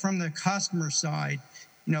even like from the customer side,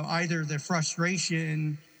 either the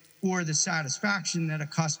frustration or the satisfaction that a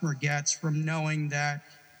customer gets from knowing that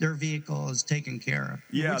their vehicle is taken care of.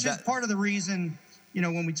 Yeah, which is part of the reason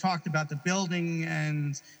when we talked about the building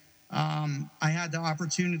and I had the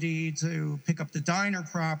opportunity to pick up the diner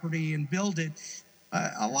property and build it,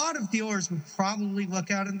 a lot of dealers would probably look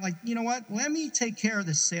at it like, you know what, let me take care of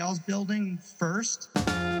the sales building first,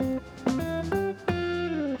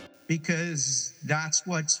 because that's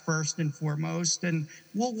what's first and foremost. And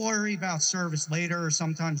we'll worry about service later, or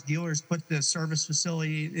sometimes dealers put the service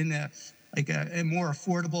facility in a more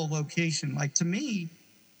affordable location. Like, to me,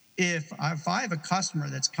 if I have a customer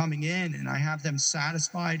that's coming in and I have them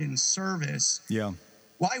satisfied in service,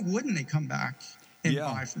 why wouldn't they come back and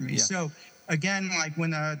buy from me? So again, like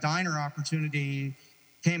when the diner opportunity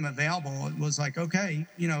came available, it was like, okay,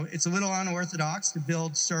 it's a little unorthodox to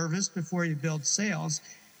build service before you build sales,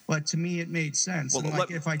 but to me it made sense. Well, and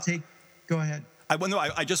go ahead.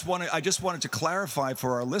 I just wanted to clarify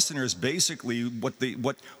for our listeners basically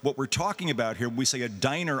what we're talking about here. We say a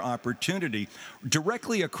diner opportunity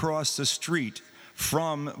directly across the street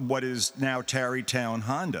from what is now Tarrytown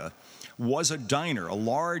Honda was a diner, a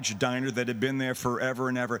large diner that had been there forever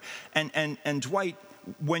and ever. And Dwight,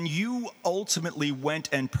 when you ultimately went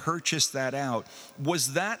and purchased that out,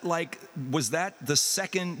 was that the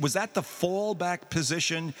fallback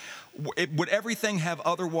position? Would everything have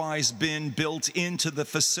otherwise been built into the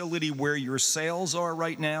facility where your sales are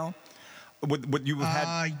right now? Would you have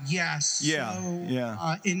had? Yes. Yeah. So,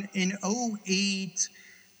 in 2008,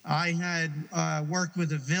 I had worked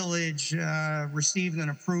with a village, received an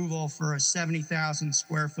approval for a 70,000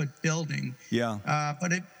 square foot building. Yeah.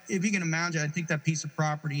 But if you can imagine, I think that piece of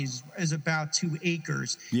property is about 2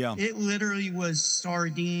 acres. Yeah. It literally was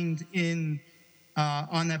sardined in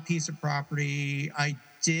on that piece of property. I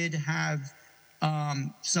did have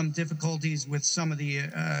some difficulties with some of the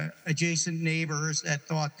adjacent neighbors that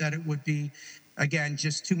thought that it would be, again,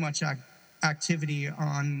 just too much activity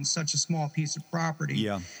on such a small piece of property.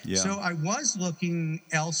 Yeah. So I was looking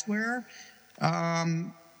elsewhere.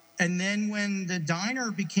 And then when the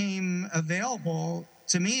diner became available,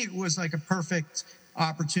 to me, it was like a perfect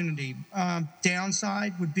opportunity.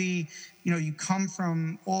 Downside would be, you come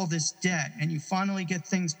from all this debt and you finally get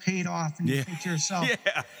things paid off, and you think to yourself,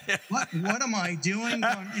 Yeah. what am I doing?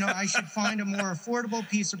 I should find a more affordable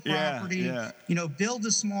piece of property, Yeah. build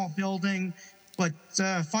a small building. But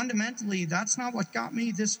fundamentally, that's not what got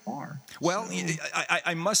me this far. Well, So,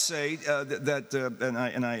 I must say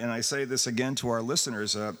and I say this again to our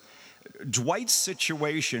listeners. Dwight's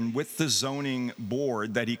situation with the zoning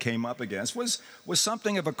board that he came up against was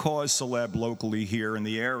something of a cause celeb locally here in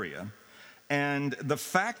the area. And the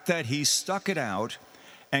fact that he stuck it out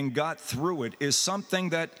and got through it is something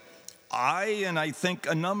that I think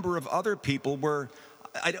a number of other people were,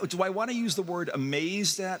 do I want to use the word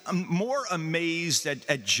amazed at? I'm more amazed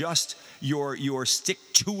at just your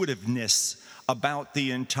stick-to-itiveness about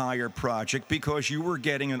the entire project, because you were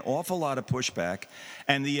getting an awful lot of pushback.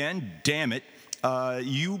 And in the end, damn it,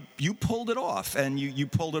 you pulled it off, and you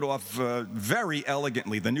pulled it off very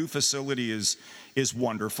elegantly. The new facility is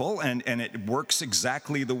wonderful, and it works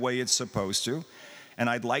exactly the way it's supposed to. And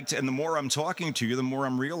and the more I'm talking to you, the more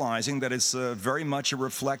I'm realizing that it's very much a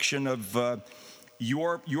reflection of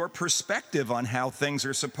your perspective on how things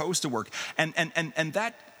are supposed to work. And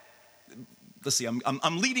that, let's see,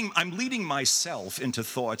 I'm leading myself into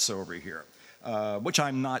thoughts over here, which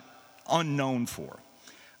I'm not unknown for.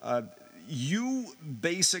 You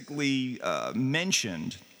basically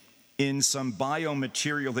mentioned in some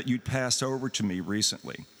biomaterial that you'd passed over to me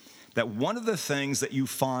recently that one of the things that you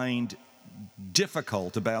find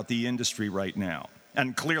difficult about the industry right now,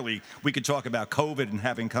 and clearly we could talk about COVID and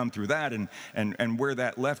having come through that and where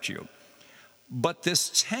that left you, but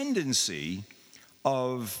this tendency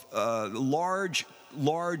of large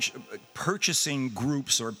purchasing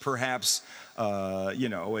groups, or perhaps a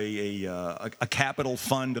capital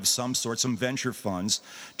fund of some sort, some venture funds,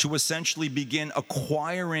 to essentially begin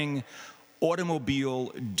acquiring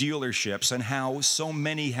automobile dealerships, and how so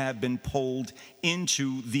many have been pulled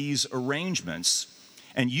into these arrangements.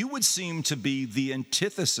 And you would seem to be the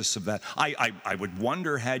antithesis of that. I would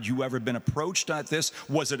wonder, had you ever been approached at this?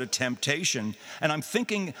 Was it a temptation? And I'm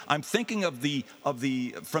thinking of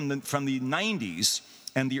from the 90s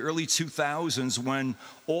and the early 2000s, when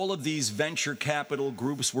all of these venture capital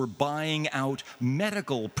groups were buying out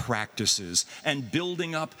medical practices and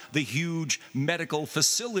building up the huge medical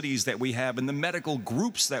facilities that we have and the medical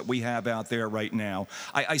groups that we have out there right now.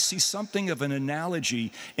 I see something of an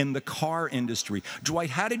analogy in the car industry. Dwight,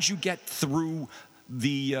 how did you get through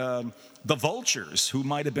the vultures who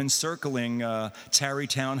might have been circling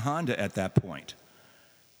Tarrytown Honda at that point?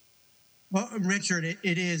 Well, Richard,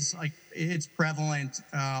 it's prevalent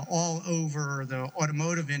all over the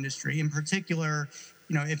automotive industry. In particular,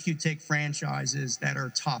 if you take franchises that are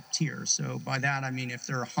top tier. So by that, I mean if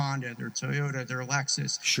they're Honda, they're Toyota, they're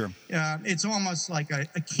Lexus. Sure. It's almost like a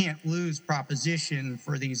can't lose proposition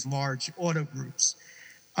for these large auto groups.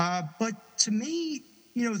 But to me,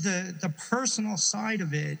 the personal side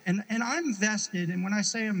of it, and I'm vested. And when I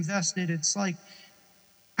say I'm vested, it's like,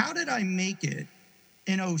 how did I make it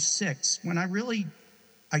in 2006 when I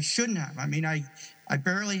shouldn't have? I mean, I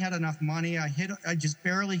barely had enough money. I just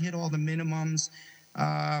barely hit all the minimums.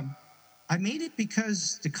 I made it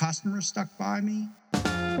because the customers stuck by me.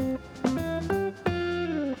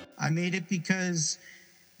 I made it because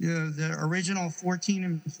the original 14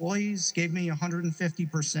 employees gave me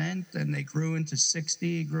 150%, and they grew into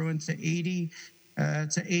 60, grew into 80,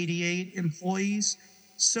 to 88 employees.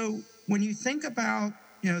 So when you think about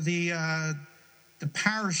the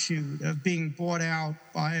parachute of being bought out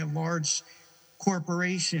by a large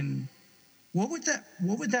corporation, what would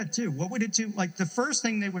that do? What would it do? Like, the first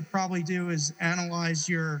thing they would probably do is analyze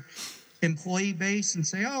your employee base and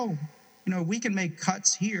say, oh, we can make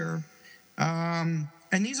cuts here. And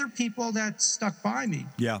these are people that stuck by me.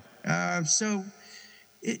 Yeah. So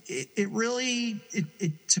it really,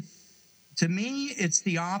 to me, it's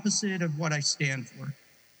the opposite of what I stand for.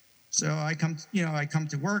 So I come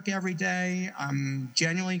to work every day. I'm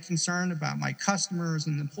genuinely concerned about my customers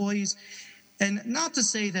and employees. And not to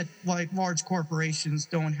say that large corporations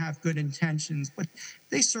don't have good intentions, but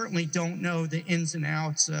they certainly don't know the ins and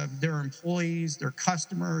outs of their employees, their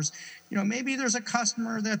customers. Maybe there's a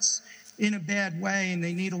customer that's in a bad way and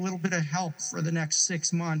they need a little bit of help for the next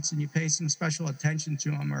 6 months, and you pay some special attention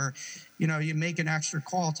to them, or you make an extra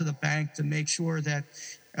call to the bank to make sure that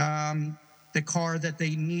the car that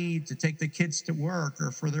they need to take the kids to work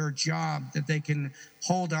or for their job, that they can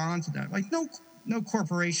hold on to that. Like, no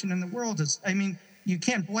corporation in the world is, you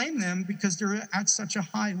can't blame them because they're at such a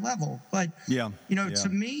high level. But, to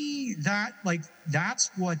me,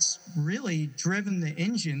 that's what's really driven the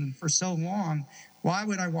engine for so long. Why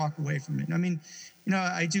would I walk away from it? I mean,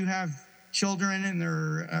 I do have children, and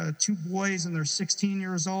they're two boys, and they're 16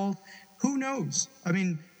 years old. Who knows? I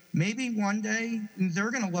mean, maybe one day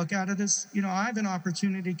they're going to look at it as, I have an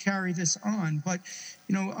opportunity to carry this on. But,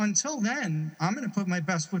 until then, I'm going to put my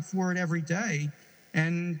best foot forward every day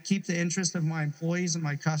and keep the interest of my employees and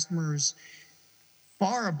my customers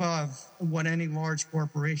far above what any large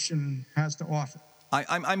corporation has to offer.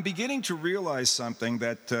 I'm beginning to realize something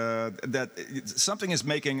that something is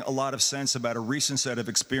making a lot of sense about a recent set of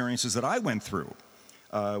experiences that I went through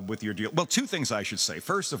with your deal. Well, two things I should say.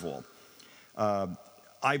 First of all,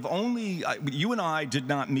 you and I did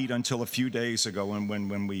not meet until a few days ago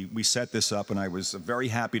when we set this up, and I was very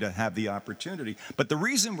happy to have the opportunity. But the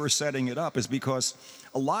reason we're setting it up is because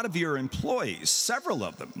a lot of your employees, several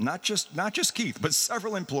of them, not just Keith, but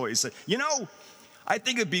several employees said, I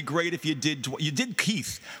think it'd be great if you did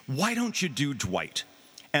Keith. Why don't you do Dwight?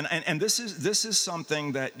 And this is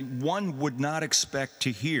something that one would not expect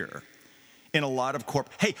to hear in a lot of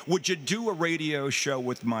Hey, would you do a radio show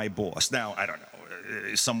with my boss? Now, I don't know.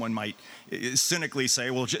 Someone might cynically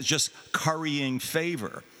say, well, just currying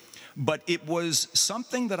favor. But it was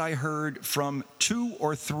something that I heard from 2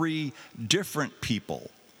 or 3 different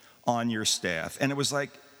people on your staff. And it was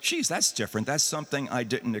like, geez, that's different. That's something I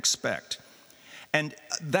didn't expect. And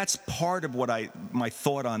that's part of my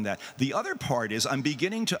thought on that. The other part is I'm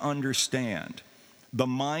beginning to understand the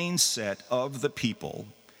mindset of the people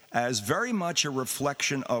as very much a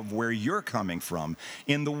reflection of where you're coming from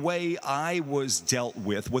in the way I was dealt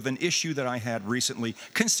with an issue that I had recently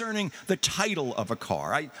concerning the title of a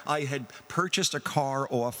car. I had purchased a car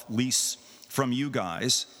off lease from you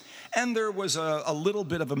guys, and there was a little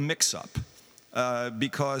bit of a mix-up.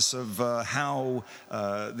 Because of how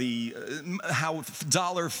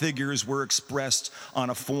dollar figures were expressed on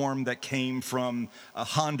a form that came from a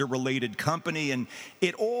Honda-related company, and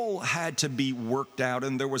it all had to be worked out.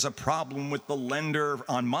 And there was a problem with the lender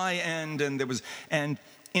on my end, and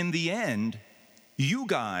in the end, you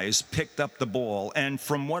guys picked up the ball. And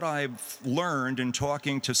from what I've learned in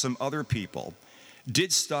talking to some other people,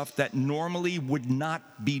 did stuff that normally would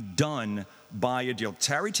not be done by a deal.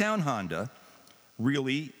 Tarrytown Honda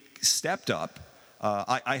really stepped up.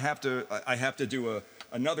 I have to do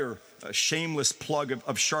another shameless plug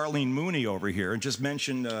of Charlene Mooney over here, and just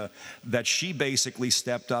mention that she basically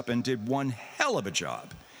stepped up and did one hell of a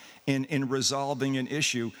job in resolving an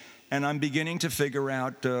issue. And I'm beginning to figure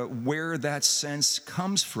out where that sense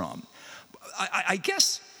comes from. I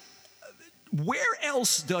guess, where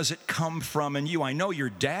else does it come from in you? I know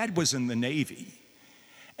your dad was in the Navy.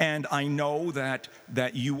 And I know that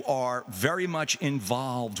you are very much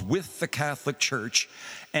involved with the Catholic Church,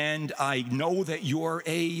 and I know that you're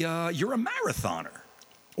a marathoner,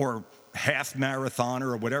 or half marathoner,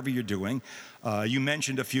 or whatever you're doing. You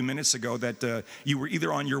mentioned a few minutes ago that you were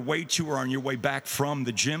either on your way to or on your way back from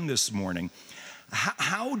the gym this morning.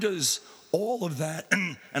 How does all of that,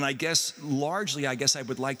 and I guess largely, I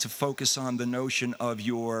would like to focus on the notion of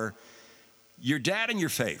your dad and your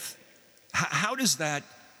faith. How does that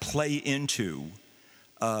play into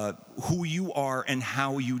who you are and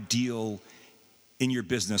how you deal in your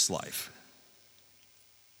business life?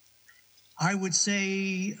 I would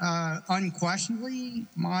say unquestionably,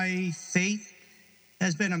 my faith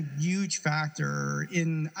has been a huge factor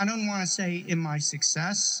I don't want to say in my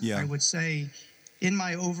success. Yeah. I would say in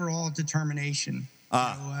my overall determination.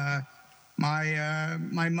 My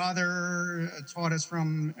mother taught us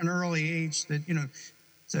from an early age that,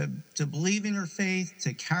 to believe in your faith,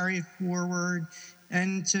 to carry it forward,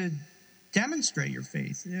 and to demonstrate your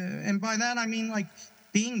faith. And by that, I mean, like,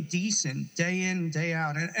 being decent day in, day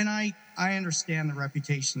out. And I understand the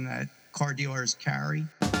reputation that car dealers carry.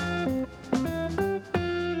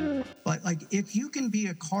 But, like, if you can be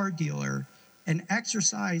a car dealer and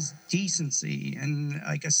exercise decency and,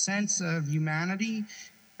 like, a sense of humanity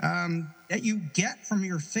that you get from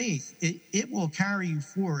your faith, it will carry you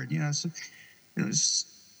forward.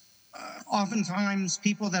 Oftentimes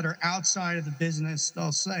people that are outside of the business,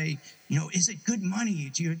 they'll say, is it good money?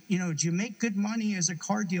 Do you make good money as a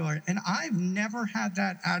car dealer? And I've never had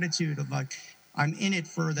that attitude of, like, I'm in it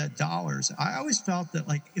for the dollars. I always felt that,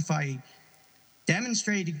 like, if I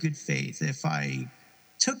demonstrated good faith, if I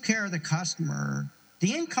took care of the customer,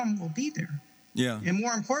 the income will be there. Yeah. And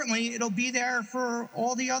more importantly, it'll be there for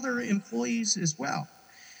all the other employees as well.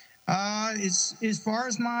 As far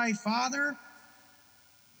as my father,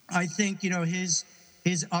 I think, his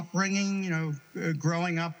upbringing,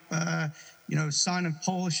 growing up, son of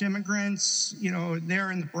Polish immigrants,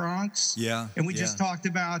 there in the Bronx. Yeah. And we just talked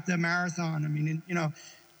about the marathon. I mean,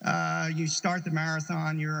 You start the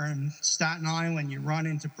marathon, you're in Staten Island, you run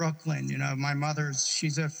into Brooklyn. You know, my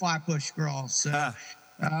she's a Flatbush girl. So,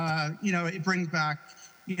 Ah, you know, it brings back,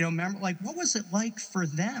 you know, like, what was it like for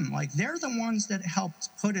them? Like, they're the ones that helped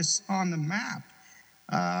put us on the map.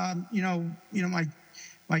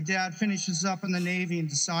 My dad finishes up in the Navy and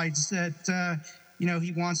decides that,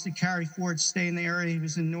 he wants to carry forward, stay in the area. He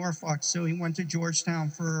was in Norfolk, so he went to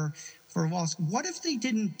Georgetown for law school. What if they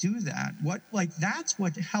didn't do that? That's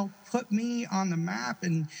what helped put me on the map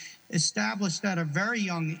and established at a very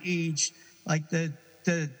young age, like the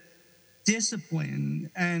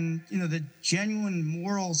discipline and, the genuine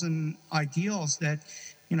morals and ideals that,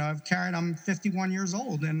 I've carried. I'm 51 years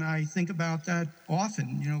old, and I think about that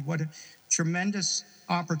often. What a tremendous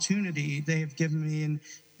opportunity they have given me.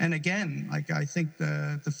 And again, like, I think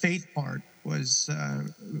the faith part was a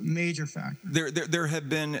major factor. there have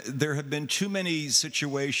been too many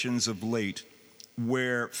situations of late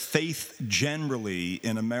where faith generally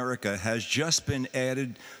in America has just been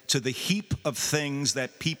added to the heap of things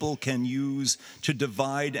that people can use to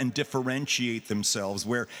divide and differentiate themselves,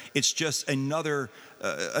 where it's just another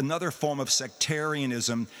form of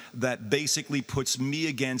sectarianism that basically puts me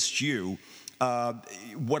against you.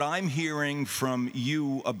 What I'm hearing from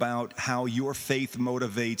you about how your faith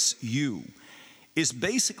motivates you is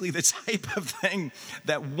basically the type of thing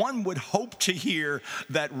that one would hope to hear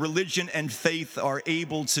that religion and faith are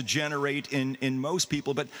able to generate in most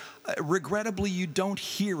people, but regrettably you don't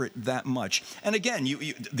hear it that much. And again,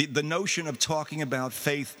 the notion of talking about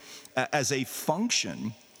faith as a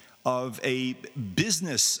function of a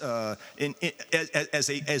business, as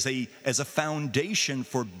a foundation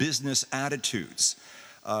for business attitudes.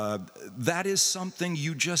 That is something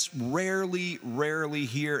you just rarely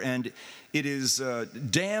hear, and it is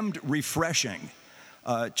damned refreshing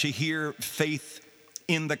to hear faith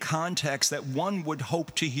in the context that one would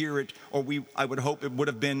hope to hear it, or I would hope it would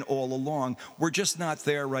have been all along. We're just not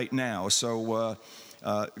there right now, so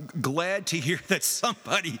glad to hear that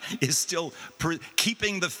somebody is still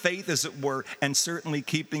keeping the faith, as it were, and certainly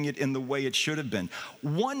keeping it in the way it should have been.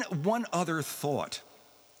 One other thought.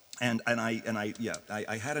 And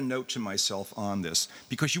I had a note to myself on this,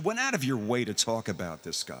 because you went out of your way to talk about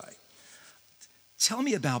this guy. Tell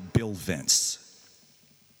me about Bill Vince.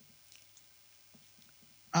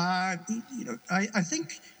 I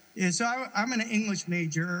think so. I'm an English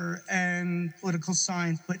major and political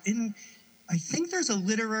science, but I think there's a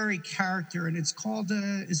literary character, and it's called,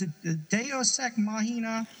 is it Deus Ex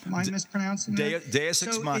Machina? Am I mispronouncing that? Deus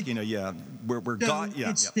Ex Machina, yeah. We're God,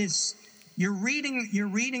 yeah. It's this. You're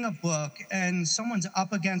reading a book, and someone's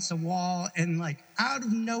up against a wall, and like out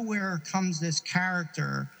of nowhere comes this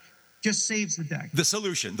character, just saves the day. The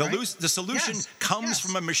solution. The solution comes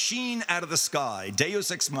from a machine out of the sky. Deus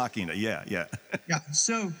Ex Machina. Yeah. Yeah.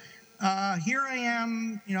 So here I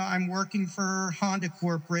am. I'm working for Honda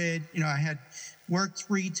Corporate. I had worked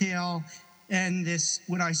retail, and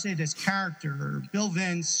when I say this character, Bill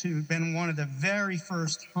Vince, who'd been one of the very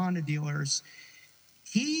first Honda dealers.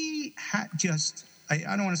 He had I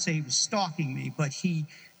don't want to say he was stalking me, but he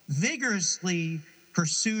vigorously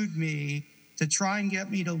pursued me to try and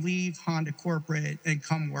get me to leave Honda Corporate and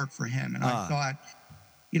come work for him. And I thought,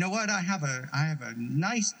 you know what, I have a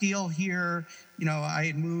nice deal here. I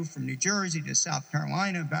had moved from New Jersey to South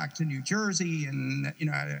Carolina, back to New Jersey. And,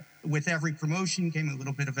 with every promotion came a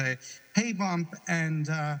little bit of a pay bump. And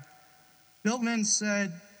Bill Vince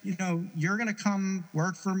said, you're going to come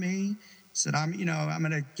work for me. Said, I'm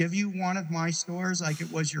going to give you one of my stores like it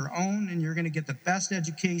was your own, and you're going to get the best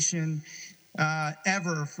education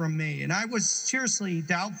ever from me. And I was seriously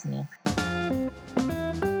doubtful.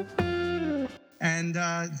 And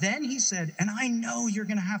then he said, and I know you're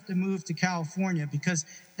going to have to move to California, because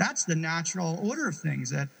that's the natural order of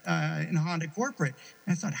things in Honda Corporate.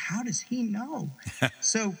 And I thought, how does he know?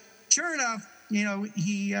 So sure enough,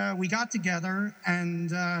 we got together,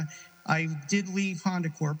 and I did leave Honda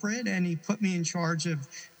Corporate, and he put me in charge of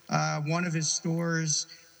one of his stores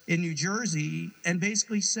in New Jersey, and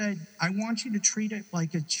basically said, I want you to treat it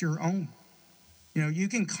like it's your own. You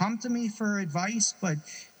can come to me for advice, but,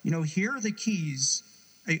 here are the keys.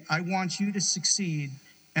 I want you to succeed,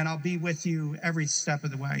 and I'll be with you every step of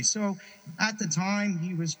the way. So at the time,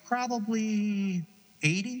 he was probably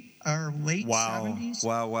 80 or late 70s.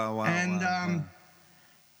 Wow. And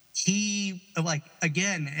he,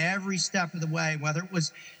 again, every step of the way, whether it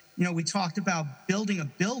was, we talked about building a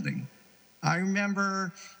building. I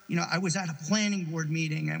remember, I was at a planning board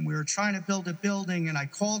meeting, and we were trying to build a building, and I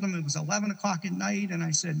called him. It was 11 o'clock at night, and I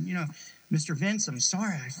said, Mr. Vince, I'm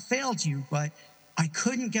sorry I failed you, but I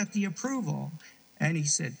couldn't get the approval. And he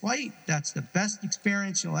said, Dwight, that's the best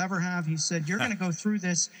experience you'll ever have. He said, you're going to go through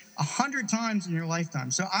this 100 times in your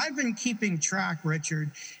lifetime. So I've been keeping track,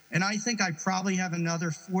 Richard, and I think I probably have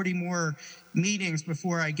another 40 more meetings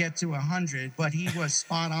before I get to 100. But he was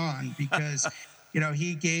spot on because,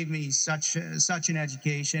 he gave me such an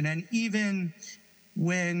education. And even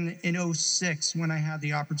when in '06, when I had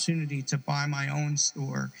the opportunity to buy my own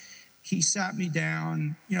store, he sat me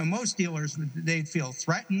down. Most dealers, they'd feel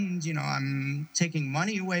threatened. I'm taking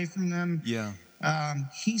money away from them. Yeah.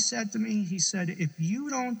 He said to me, if you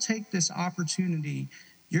don't take this opportunity,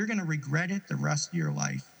 you're going to regret it the rest of your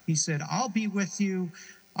life. He said, I'll be with you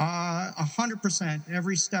 100%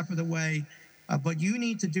 every step of the way, but you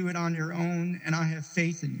need to do it on your own, and I have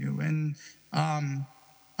faith in you. And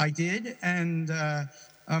I did, and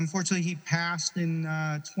unfortunately, he passed in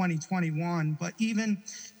 2021. But even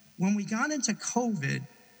when we got into COVID,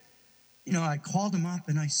 I called him up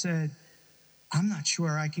and I said, I'm not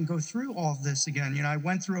sure I can go through all of this again. I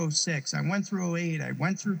went through '06, I went through '08, I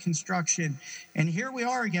went through construction, and here we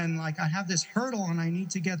are again. Like, I have this hurdle and I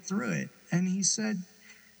need to get through it. And he said,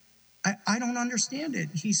 I don't understand it.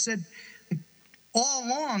 He said, all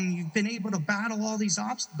along, you've been able to battle all these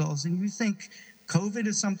obstacles, and you think COVID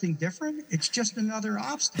is something different? It's just another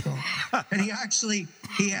obstacle. And he asked me,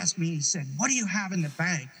 he said, what do you have in the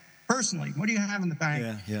bank? Personally, what do you have in the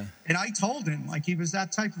bank? Yeah. And I told him, like, he was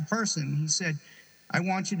that type of person. He said, I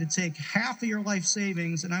want you to take half of your life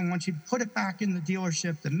savings and I want you to put it back in the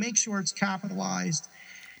dealership to make sure it's capitalized.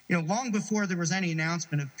 Long before there was any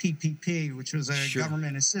announcement of PPP, which was a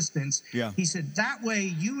government assistance, he said, that way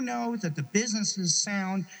that the business is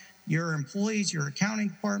sound, your employees, your accounting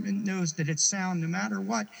department knows that it's sound no matter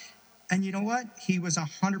what. And you know what? He was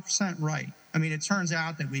 100% right. I mean, it turns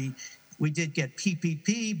out that we did get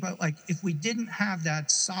PPP, but if we didn't have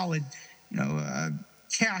that solid,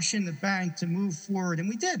 cash in the bank to move forward, and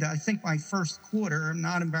we did. I think my first quarter, I'm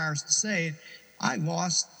not embarrassed to say it, I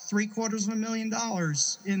lost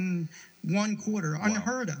 $750,000 in one quarter,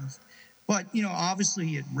 unheard of. But,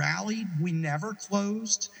 obviously it rallied. We never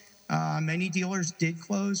closed. Many dealers did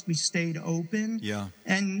close. We stayed open. Yeah.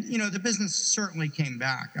 And, the business certainly came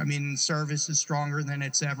back. I mean, service is stronger than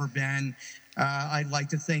it's ever been. I'd like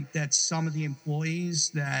to think that some of the employees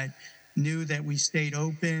that knew that we stayed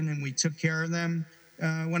open and we took care of them,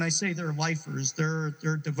 when I say they're lifers, their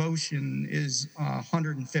devotion is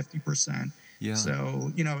 150%. Yeah.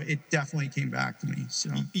 So, it definitely came back to me.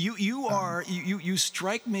 So you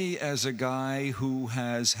strike me as a guy who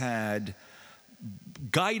has had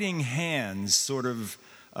guiding hands sort of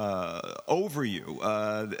over you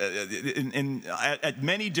at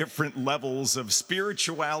many different levels of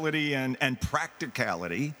spirituality and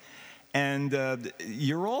practicality. And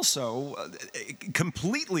you're also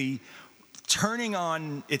completely turning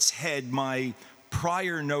on its head my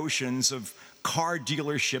prior notions of car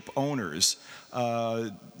dealership owners.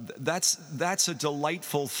 That's a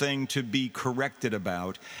delightful thing to be corrected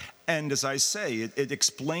about. And as I say, it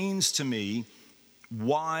explains to me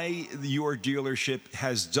why your dealership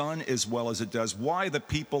has done as well as it does, why the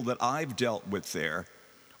people that I've dealt with there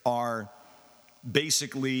are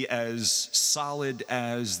basically as solid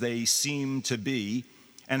as they seem to be,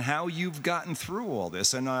 and how you've gotten through all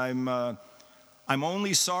this. And I'm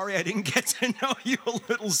only sorry I didn't get to know you a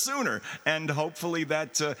little sooner, and hopefully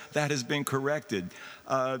that has been corrected.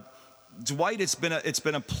 Dwight, it's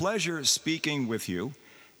been a pleasure speaking with you.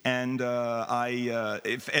 And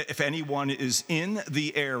if anyone is in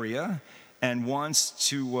the area and wants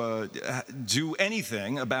to do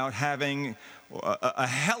anything about having a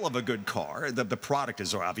hell of a good car, the product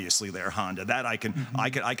is obviously there, Honda. That I could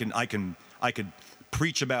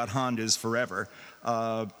preach about Hondas forever.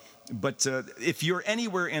 But if you're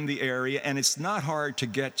anywhere in the area, and it's not hard to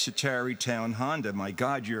get to Tarrytown Honda, my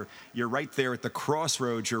God, you're right there at the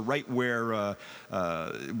crossroads. You're right where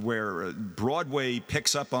Broadway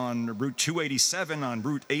picks up on Route 287, on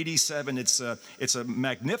Route 87. It's a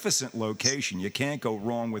magnificent location. You can't go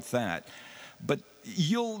wrong with that. But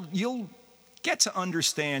you'll get to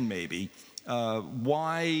understand maybe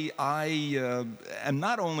why I am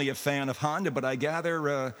not only a fan of Honda, but I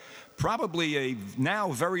gather probably a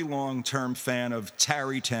now very long-term fan of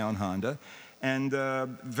Tarrytown Honda, and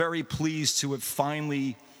very pleased to have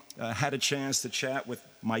finally had a chance to chat with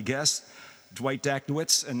my guest, Dwight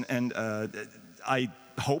Dachnowitz, and I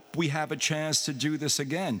hope we have a chance to do this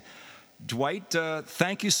again. Dwight,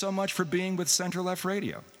 thank you so much for being with Center Left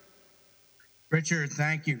Radio. Richard,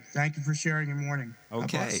 thank you. Thank you for sharing your morning. God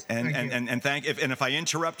Okay, bless. and Thank you. and thank if I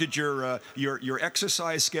interrupted your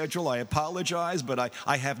exercise schedule, I apologize, but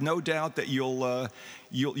I have no doubt that you'll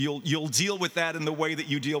deal with that in the way that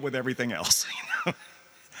you deal with everything else. No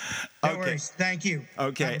Okay. worries. Thank you.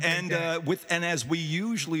 Okay, Have a great day. and as we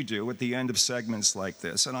usually do at the end of segments like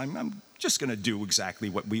this, and I'm just going to do exactly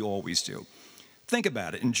what we always do. Think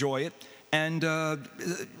about it, enjoy it, and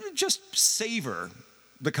just savor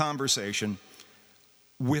the conversation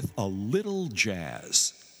with a little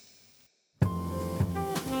jazz.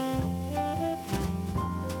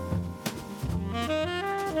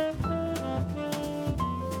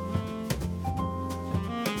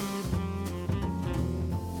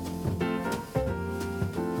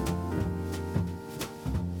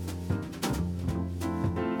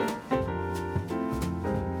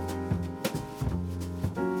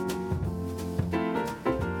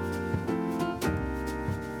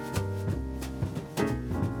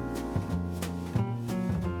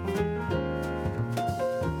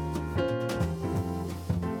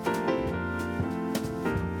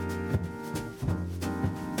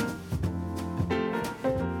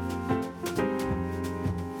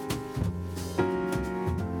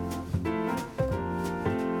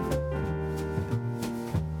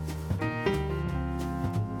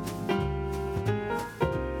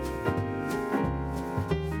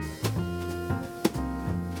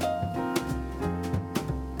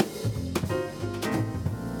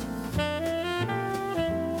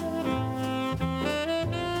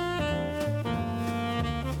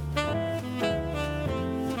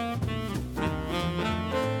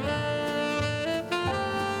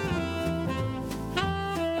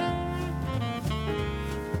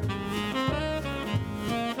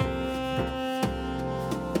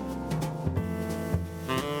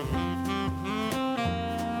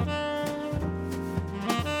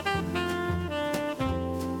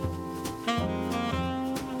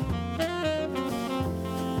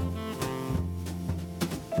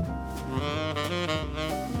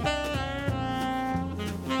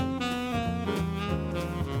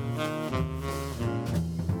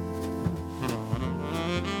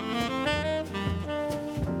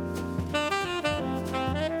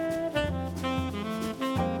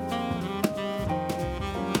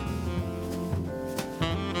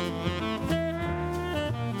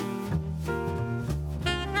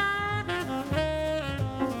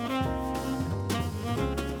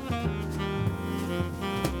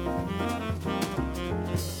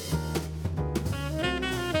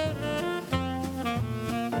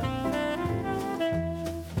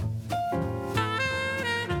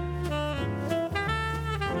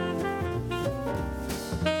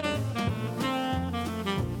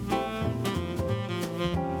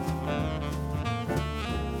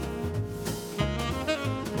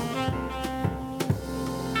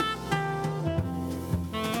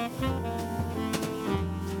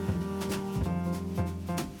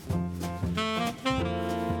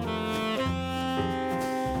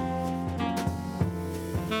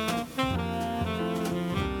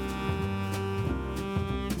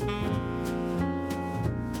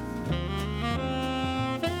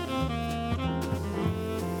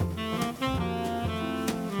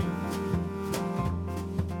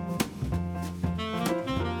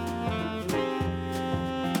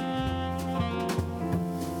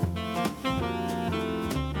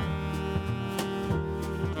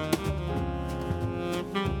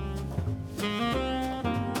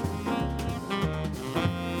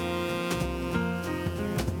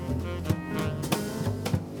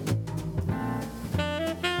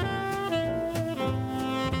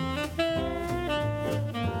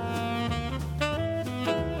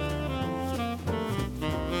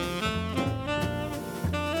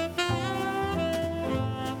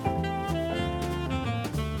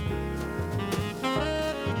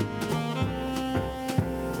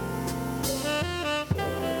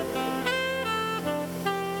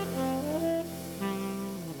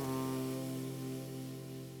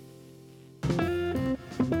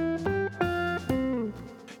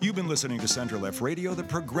 You've been listening to Center Left Radio, the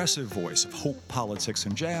progressive voice of hope, politics,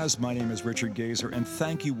 and jazz. My name is Richard Gazer, and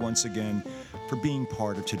thank you once again for being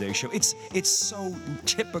part of today's show. It's so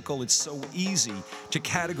typical, it's so easy to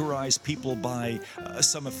categorize people by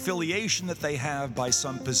some affiliation that they have, by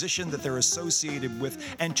some position that they're associated with,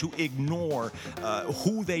 and to ignore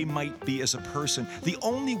who they might be as a person. The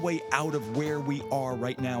only way out of where we are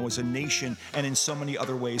right now as a nation, and in so many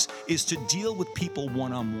other ways, is to deal with people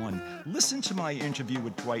one-on-one. Listen to my interview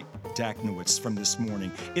with Dwight Dachnowitz from this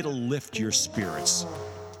morning. It'll lift your spirits.